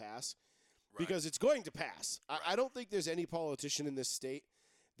going to pass. Right. Because it's going to pass. I don't think there's any politician in this state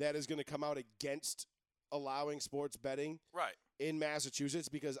that is going to come out against allowing sports betting Right. in Massachusetts,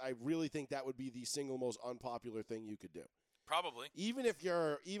 because I really think that would be the single most unpopular thing you could do. Probably. Even if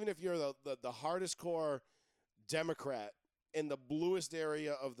you're the hardest core Democrat in the bluest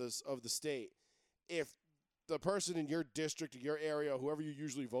area of the state, if the person in your district or your area, whoever you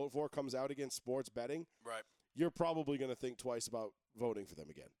usually vote for, comes out against sports betting, Right. you're probably going to think twice about voting for them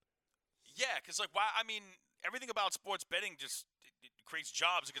again. Yeah, because why? I mean, everything about sports betting just it creates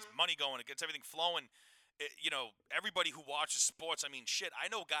jobs, it gets money going, it gets everything flowing. Everybody who watches sports. I mean, shit. I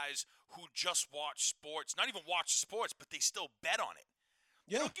know guys who just watch sports, not even watch the sports, but they still bet on it.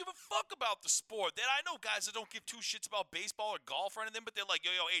 They Yeah. don't give a fuck about the sport. Then I know guys that don't give two shits about baseball or golf or anything, but they're like,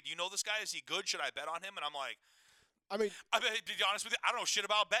 yo, hey, do you know this guy? Is he good? Should I bet on him? And I'm like, I mean, to be honest with you, I don't know shit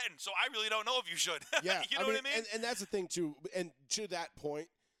about betting, so I really don't know if you should. yeah, you know what I mean? And that's the thing too. And to that point,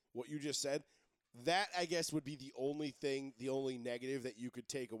 what you just said, that I guess would be the only negative that you could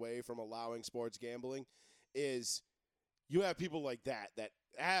take away from allowing sports gambling is you have people like that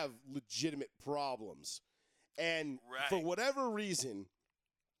have legitimate problems. And for Right. whatever reason,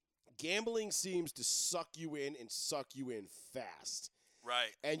 gambling seems to suck you in fast.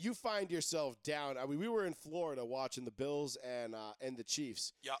 Right. And you find yourself down. I mean, we were in Florida watching the Bills and the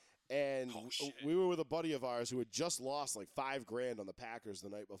Chiefs. Yep. And Oh, shit. we were with a buddy of ours who had just lost like $5,000 on the Packers the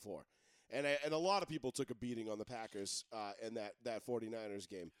night before. And a lot of people took a beating on the Packers in that 49ers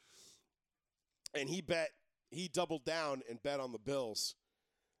game. And he doubled down and bet on the Bills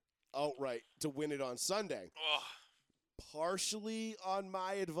outright to win it on Sunday. Ugh. Partially on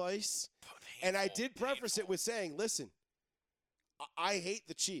my advice. And I did preface it with saying, listen, I hate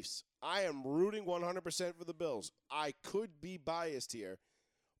the Chiefs. I am rooting 100% for the Bills. I could be biased here,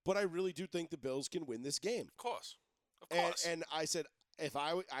 but I really do think the Bills can win this game. Of course. Of course. And I said, if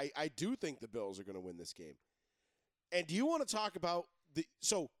I do think the Bills are going to win this game. And do you want to talk about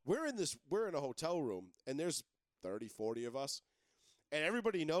so we're in a hotel room and there's 30, 40 of us. And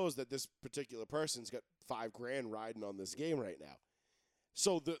everybody knows that this particular person's got $5,000 riding on this game right now.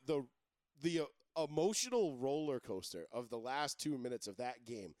 So the emotional roller coaster of the last 2 minutes of that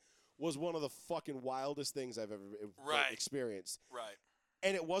game was one of the fucking wildest things I've ever experienced. Right.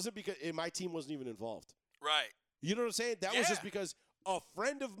 And it wasn't because my team wasn't even involved. Right. You know what I'm saying? That was just Yeah. because a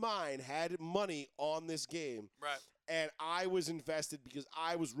friend of mine had money on this game, Right. and I was invested because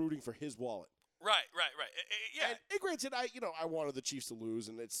I was rooting for his wallet. Right. Yeah. And granted, I wanted the Chiefs to lose,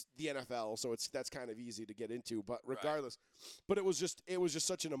 and it's the NFL, so that's kind of easy to get into. But regardless, but it was just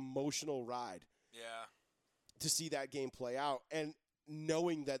such an emotional ride Yeah. to see that game play out, and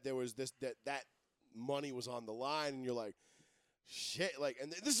knowing that there was that money was on the line, and you're like, shit, like,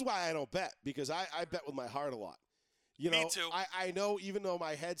 and this is why I don't bet, because I bet with my heart a lot. You know, Me too. I know, even though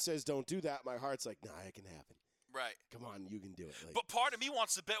my head says don't do that, my heart's like, nah, it can happen. Right. Come on, you can do it. Like, But part of me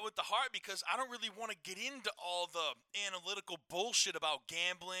wants to bet with the heart because I don't really want to get into all the analytical bullshit about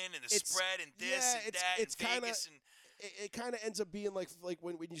gambling and the spread and this and that it's and kinda, Vegas and it kind of ends up being like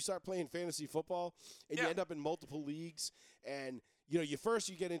when you start playing fantasy football and you Yeah. end up in multiple leagues, and you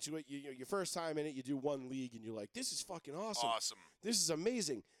get into it, your first time in it, you do one league and you're like, this is fucking awesome. awesome. This is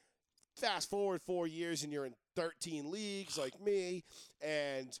amazing. Fast forward 4 years and you're in 13 leagues like me,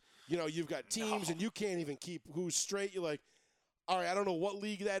 and you've got teams and you can't even keep who's straight. You're like, all right, I don't know what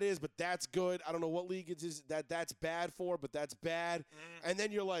league that is, but that's good. I don't know what league it is that's bad for, but that's bad. And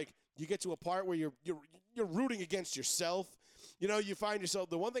then you're like, you get to a part where you're rooting against yourself. You find yourself.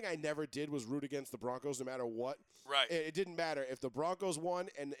 The one thing I never did was root against the Broncos, no matter what. Right. It didn't matter if the Broncos won,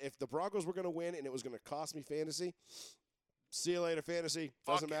 and if the Broncos were going to win, and it was going to cost me fantasy. See you later, fantasy.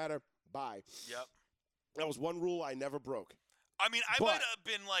 Doesn't Fuck it. matter. Bye. Yep. That was one rule I never broke. I mean, I But- might have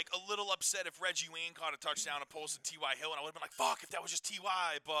been like a little upset if Reggie Wayne caught a touchdown opposed to T.Y. Hill, and I would have been like, "Fuck, if that was just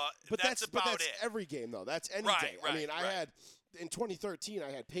T.Y." But that's about it. every game though. That's any Right, day. I right, mean, I right. had in 2013,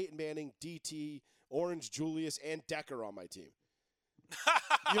 I had Peyton Manning, DT, Orange Julius, and Decker on my team.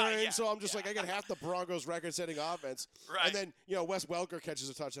 You know what I mean? Yeah, So I'm just like, I got half the Broncos record-setting offense. Right. And then, Wes Welker catches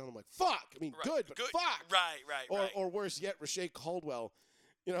a touchdown. I'm like, fuck. I mean, good, but fuck. Right. Or worse yet, Rashae Caldwell,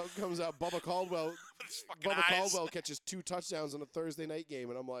 comes out. Bubba Caldwell. With his fucking Bubba eyes. Caldwell catches 2 touchdowns on a Thursday night game.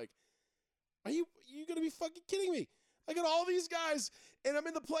 And I'm like, are you going to be fucking kidding me? I got all these guys, and I'm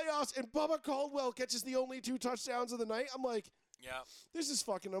in the playoffs, and Bubba Caldwell catches the only 2 touchdowns of the night. I'm like, Yeah. this is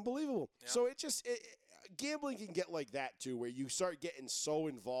fucking unbelievable. Yeah. So gambling can get like that too, where you start getting so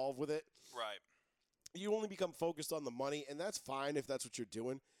involved with it. Right. You only become focused on the money, and that's fine if that's what you're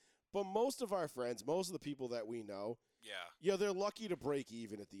doing. But most of our friends, most of the people that we know, they're lucky to break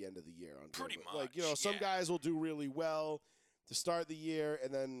even at the end of the year. On Pretty gambling. much, Like, some guys will do really well to start the year,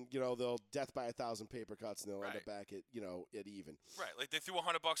 and then, they'll death by 1,000 paper cuts, and they'll end up back at, at even. Right. Like they threw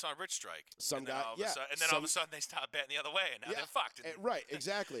 $100 on Rich Strike. Some and then guy, all of a sudden, and then all of a sudden they stop betting the other way, and now they're fucked. Right,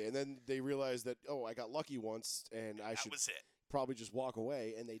 exactly. And then they realize that, I got lucky once, and I should was it. probably just walk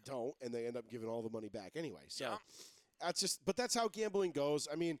away, and they don't, and they end up giving all the money back anyway. So that's how gambling goes.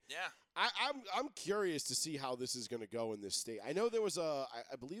 I mean, I'm curious to see how this is going to go in this state. I know there was I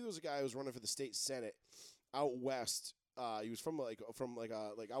believe there was a guy who was running for the state senate out west. He was from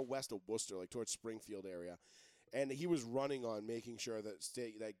out west of Worcester, like towards Springfield area, and he was running on making sure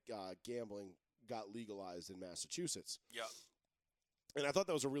that gambling got legalized in Massachusetts. Yeah. And I thought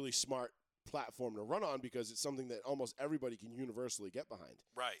that was a really smart platform to run on because it's something that almost everybody can universally get behind.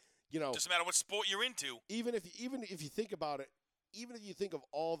 Right. Doesn't matter what sport you're into. Even if you think about it, even if you think of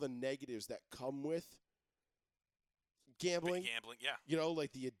all the negatives that come with gambling,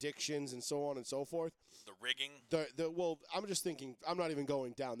 like the addictions and so on and so forth, the rigging. I'm just thinking. I'm not even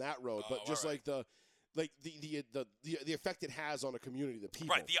going down that road, but just like the effect it has on a community, the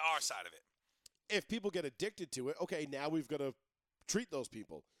people. Right, the R side of it. If people get addicted to it, okay, now we've got to treat those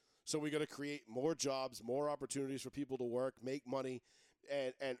people. So we got to create more jobs, more opportunities for people to work, make money,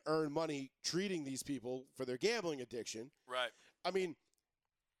 and earn money treating these people for their gambling addiction. Right. I mean,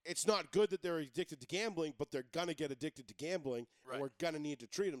 it's not good that they're addicted to gambling, but they're going to get addicted to gambling, and we're going to need to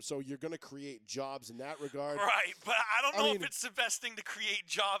treat them. So you're going to create jobs in that regard. Right, but I don't know if it's the best thing to create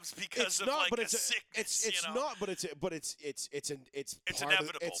jobs because of a sickness. It's not, but it's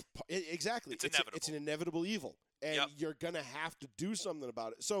inevitable. Exactly. It's inevitable. It's an inevitable evil, and you're going to have to do something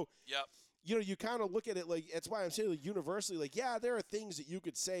about it. So you kind of look at it like, that's why I'm saying like universally, like, yeah, there are things that you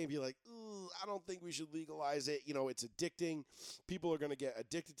could say and be like, I don't think we should legalize it. It's addicting. People are going to get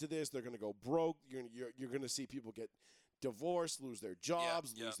addicted to this. They're going to go broke. You're going to see people get divorced, lose their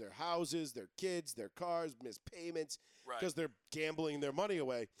jobs, lose their houses, their kids, their cars, miss payments because they're gambling their money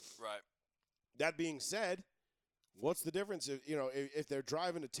away. Right. That being said, what's the difference if they're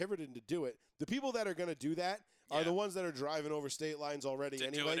driving to Tiverton to do it? The people that are going to do that are the ones that are driving over state lines already to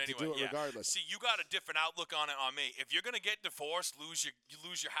do it regardless. See, you got a different outlook on it on me. If you're going to get divorced, lose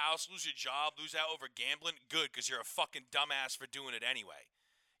your house, lose your job, lose out over gambling, good, because you're a fucking dumbass for doing it anyway.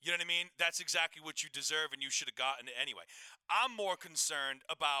 You know what I mean? That's exactly what you deserve, and you should have gotten it anyway. I'm more concerned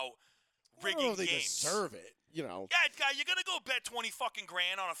about rigging I don't know if they games. deserve it. Yeah, guy, you're gonna go bet 20 fucking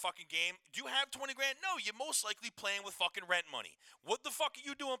grand on a fucking game. Do you have 20 grand? No, you're most likely playing with fucking rent money. What the fuck are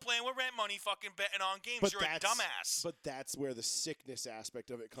you doing playing with rent money, fucking betting on games? You're a dumbass. But that's where the sickness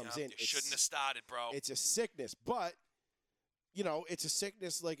aspect of it comes in. You shouldn't have started, bro. It's a sickness, but it's a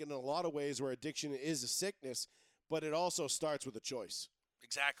sickness like in a lot of ways where addiction is a sickness, but it also starts with a choice.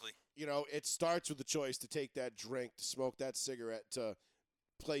 Exactly. It starts with the choice to take that drink, to smoke that cigarette, to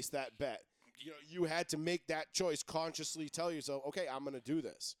place that bet. You had to make that choice, consciously tell yourself, okay, I'm going to do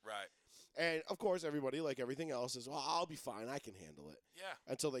this. Right. And, of course, everybody, like everything else, is, well, I'll be fine. I can handle it. Yeah.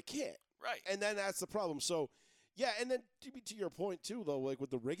 Until they can't. Right. And then that's the problem. So, yeah, and then to your point, too, though, like with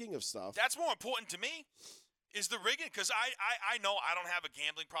the rigging of stuff. That's more important to me. Is the rigging, because I know I don't have a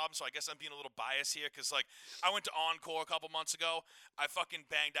gambling problem, so I guess I'm being a little biased here, because, like, I went to Encore a couple months ago. I fucking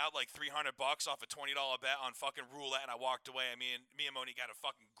banged out, like, $300 off a $20 bet on fucking roulette, and I walked away. Me and Monique had a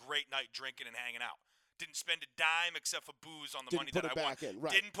fucking great night drinking and hanging out. Didn't spend a dime except for booze on the money that I won.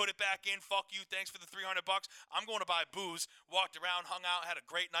 Didn't put it back in. Fuck you. Thanks for the $300. I'm going to buy booze. Walked around, hung out, had a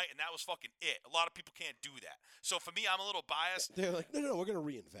great night, and that was fucking it. A lot of people can't do that. So for me, I'm a little biased. They're like, no, we're going to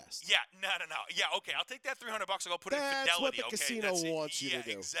reinvest. Yeah, no. Yeah, okay, I'll take that $300. I'll go put it in Fidelity. That's what the okay? casino wants you to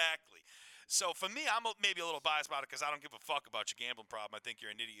do. Yeah, exactly. So for me, I'm maybe a little biased about it because I don't give a fuck about your gambling problem. I think you're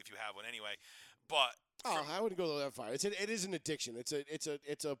an idiot if you have one anyway. But I wouldn't go that far. It is an addiction. It's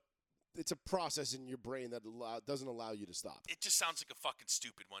a process in your brain that doesn't allow you to stop. It just sounds like a fucking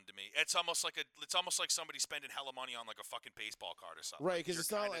stupid one to me. It's almost like somebody spending hella money on like a fucking baseball card or something. Right, because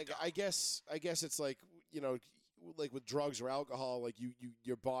it's not like dumb. I guess it's like like with drugs or alcohol, like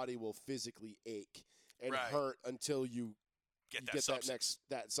your body will physically ache and hurt until you get you that get substance.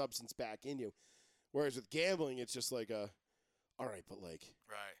 that substance back in you. Whereas with gambling, it's just like all right, but like.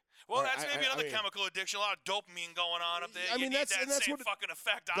 Right. Well, All right, that's maybe another mean, chemical addiction. A lot of dopamine going on up there. I You mean, need that's that same what fucking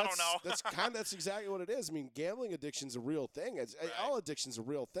effect. I don't know. That's exactly what it is. I mean, gambling addiction's a real thing. All addiction's a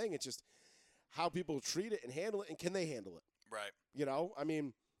real thing. It's just how people treat it and handle it, and can they handle it? Right. You know, I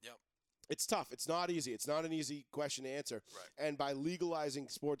mean, Yep. it's tough. It's not easy. It's not an easy question to answer. Right. And by legalizing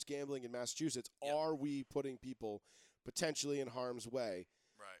sports gambling in Massachusetts, Yep. are we putting people potentially in harm's way?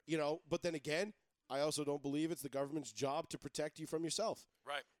 Right. You know, but then again, I also don't believe it's the government's job to protect you from yourself.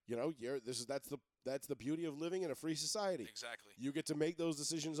 Right. You know, that's the beauty of living in a free society. Exactly. You get to make those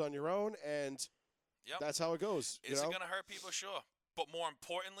decisions on your own, and Yep. that's how it goes. Is it going to hurt people? Sure. But more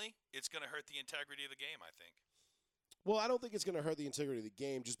importantly, it's going to hurt the integrity of the game, I think. Well, I don't think it's going to hurt the integrity of the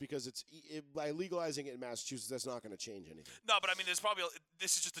game just because by legalizing it in Massachusetts, that's not going to change anything. No, but I mean,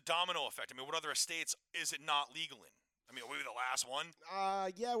 this is just a domino effect. I mean, what other states is it not legal in? I mean, are we the last one?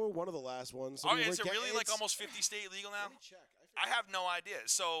 Yeah, we're one of the last ones. Is it really like almost 50 state legal now? Let me check. I have no idea.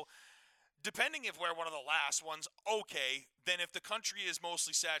 So, depending if we're one of the last ones, okay. Then if the country is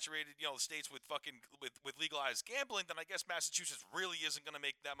mostly saturated, the states with with legalized gambling, then I guess Massachusetts really isn't going to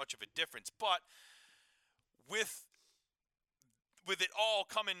make that much of a difference. But with it all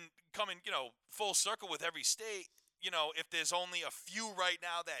coming, full circle with every state, if there's only a few right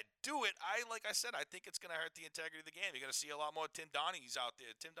now that do it, like I said, I think it's going to hurt the integrity of the game. You're going to see a lot more Tim Donaghy's out there.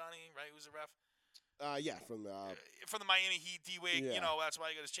 Tim Donaghy, right? Who's the ref? Yeah, from the Miami Heat, D-Wade, Yeah. That's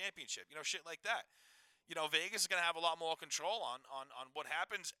why he got his championship. Shit like that. Vegas is going to have a lot more control on what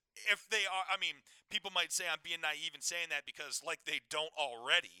happens if they are. I mean, people might say I'm being naive in saying that because, like, they don't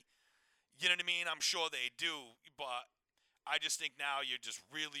already. You know what I mean? I'm sure they do, but I just think now you're just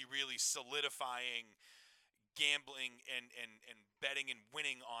really, really solidifying gambling and betting and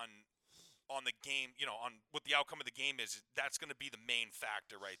winning on the game, on what the outcome of the game is. That's going to be the main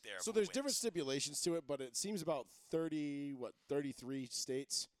factor right there. So who there's wins. different stipulations to it, but it seems about 33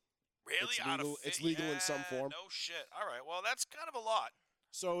 states. Really? It's legal in some form. No shit. All right. Well, that's kind of a lot.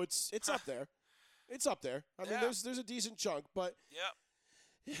 So it's up there. It's up there. I mean, Yeah. there's a decent chunk, but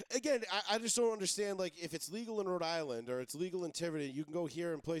Yep. again, I just don't understand. Like, if it's legal in Rhode Island or it's legal in Tiverton, you can go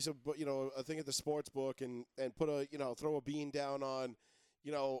here and place a thing at the sports book and put throw a bean down on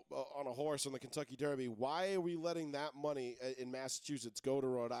on a horse on the Kentucky Derby. Why are we letting that money in Massachusetts go to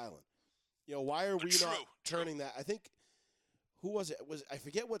Rhode Island? Why are we not turning that? I think. Who was it? I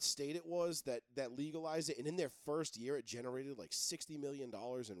forget what state it was that legalized it, and in their first year, it generated like $60 million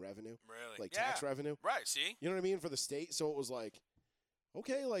in revenue, Really? like Yeah. tax revenue. Right. See? You know what I mean, for the state. So it was like,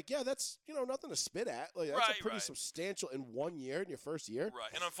 okay, like that's nothing to spit at. Like that's Right, a pretty right. substantial in 1 year in your first year.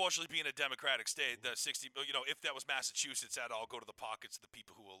 Right. And unfortunately, being a Democratic state, the 60, if that was Massachusetts, that'd all go to the pockets of the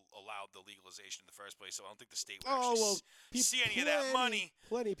people who allowed the legalization in the first place. So I don't think the state would Oh actually well, see any of that money.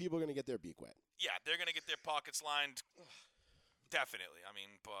 Plenty of people are gonna get their beak wet. Yeah, they're gonna get their pockets lined. Definitely. I mean,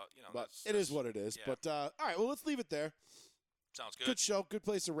 but But it is what it is. yeah. But all right, well, let's leave it there. sounds good. Good show. Good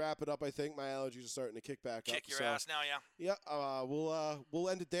place to wrap it up. I think my allergies are starting to kick back up. Kick your so. ass now, yeah. Yeah, we'll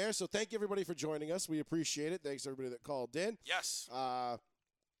end it there. So thank you everybody for joining us. We appreciate it. Thanks everybody that called in. Yes. We'll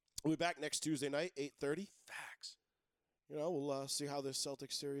be back next Tuesday night, 8:30. Facts. We'll see how this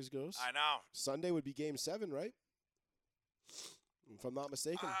Celtics series goes. I know. Sunday would be Game 7, right? If I'm not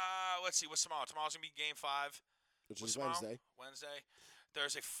mistaken, Let's see. What's tomorrow? Tomorrow's gonna be Game 5. which What's is tomorrow? Wednesday.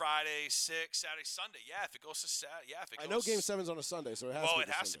 Thursday, Friday, 6, Saturday, Sunday. Yeah, if it goes to Saturday. Yeah, if it goes. I know Game 7's on a Sunday, so it has to be Well, it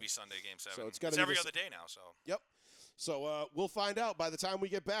this has Sunday. to be Sunday, Game 7. So it's gotta it's be every this- other day now. So. Yep. So we'll find out by the time we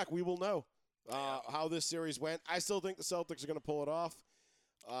get back. We will know how this series went. I still think the Celtics are going to pull it off.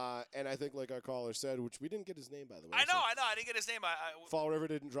 And I think, like our caller said, which we didn't get his name, by the way. I know. I didn't get his name. Fall River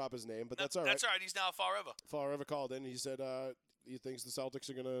didn't drop his name, but that's all right. That's all right. He's now Fall River. Fall River called in. He said he thinks the Celtics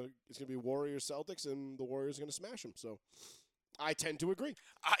are it's gonna be Warriors Celtics, and the Warriors are gonna smash them. So I tend to agree.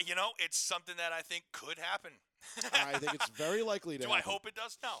 It's something that I think could happen. I think it's very likely to Do I happen. hope it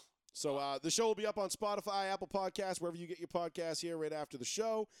does? No. So the show will be up on Spotify, Apple Podcasts, wherever you get your podcasts here right after the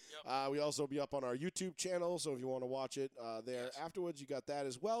show. Yep. We also be up on our YouTube channel, so if you want to watch it there Yes. afterwards, you got that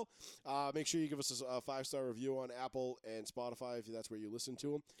as well. Make sure you give us a 5-star review on Apple and Spotify if that's where you listen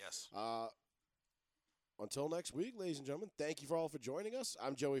to them. Yes. Until next week, ladies and gentlemen, thank you all for joining us.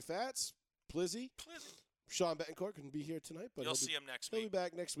 I'm Joey Fats, Plizzy. Sean Betancourt couldn't be here tonight, but You'll see him next He'll week. be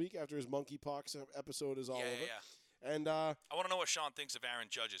back next week after his monkeypox episode is all over. Yeah. And I want to know what Sean thinks of Aaron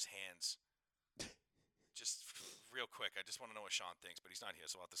Judge's hands. Just real quick, I just want to know what Sean thinks, but he's not here,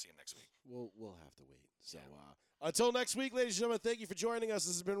 so we'll have to see him next week. We'll have to wait. So until next week, ladies and gentlemen, thank you for joining us.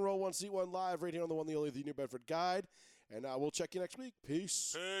 This has been Roll One Seat One live right here on the one, the only, the New Bedford Guide, and we'll check you next week.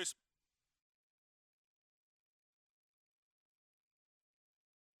 Peace. Peace.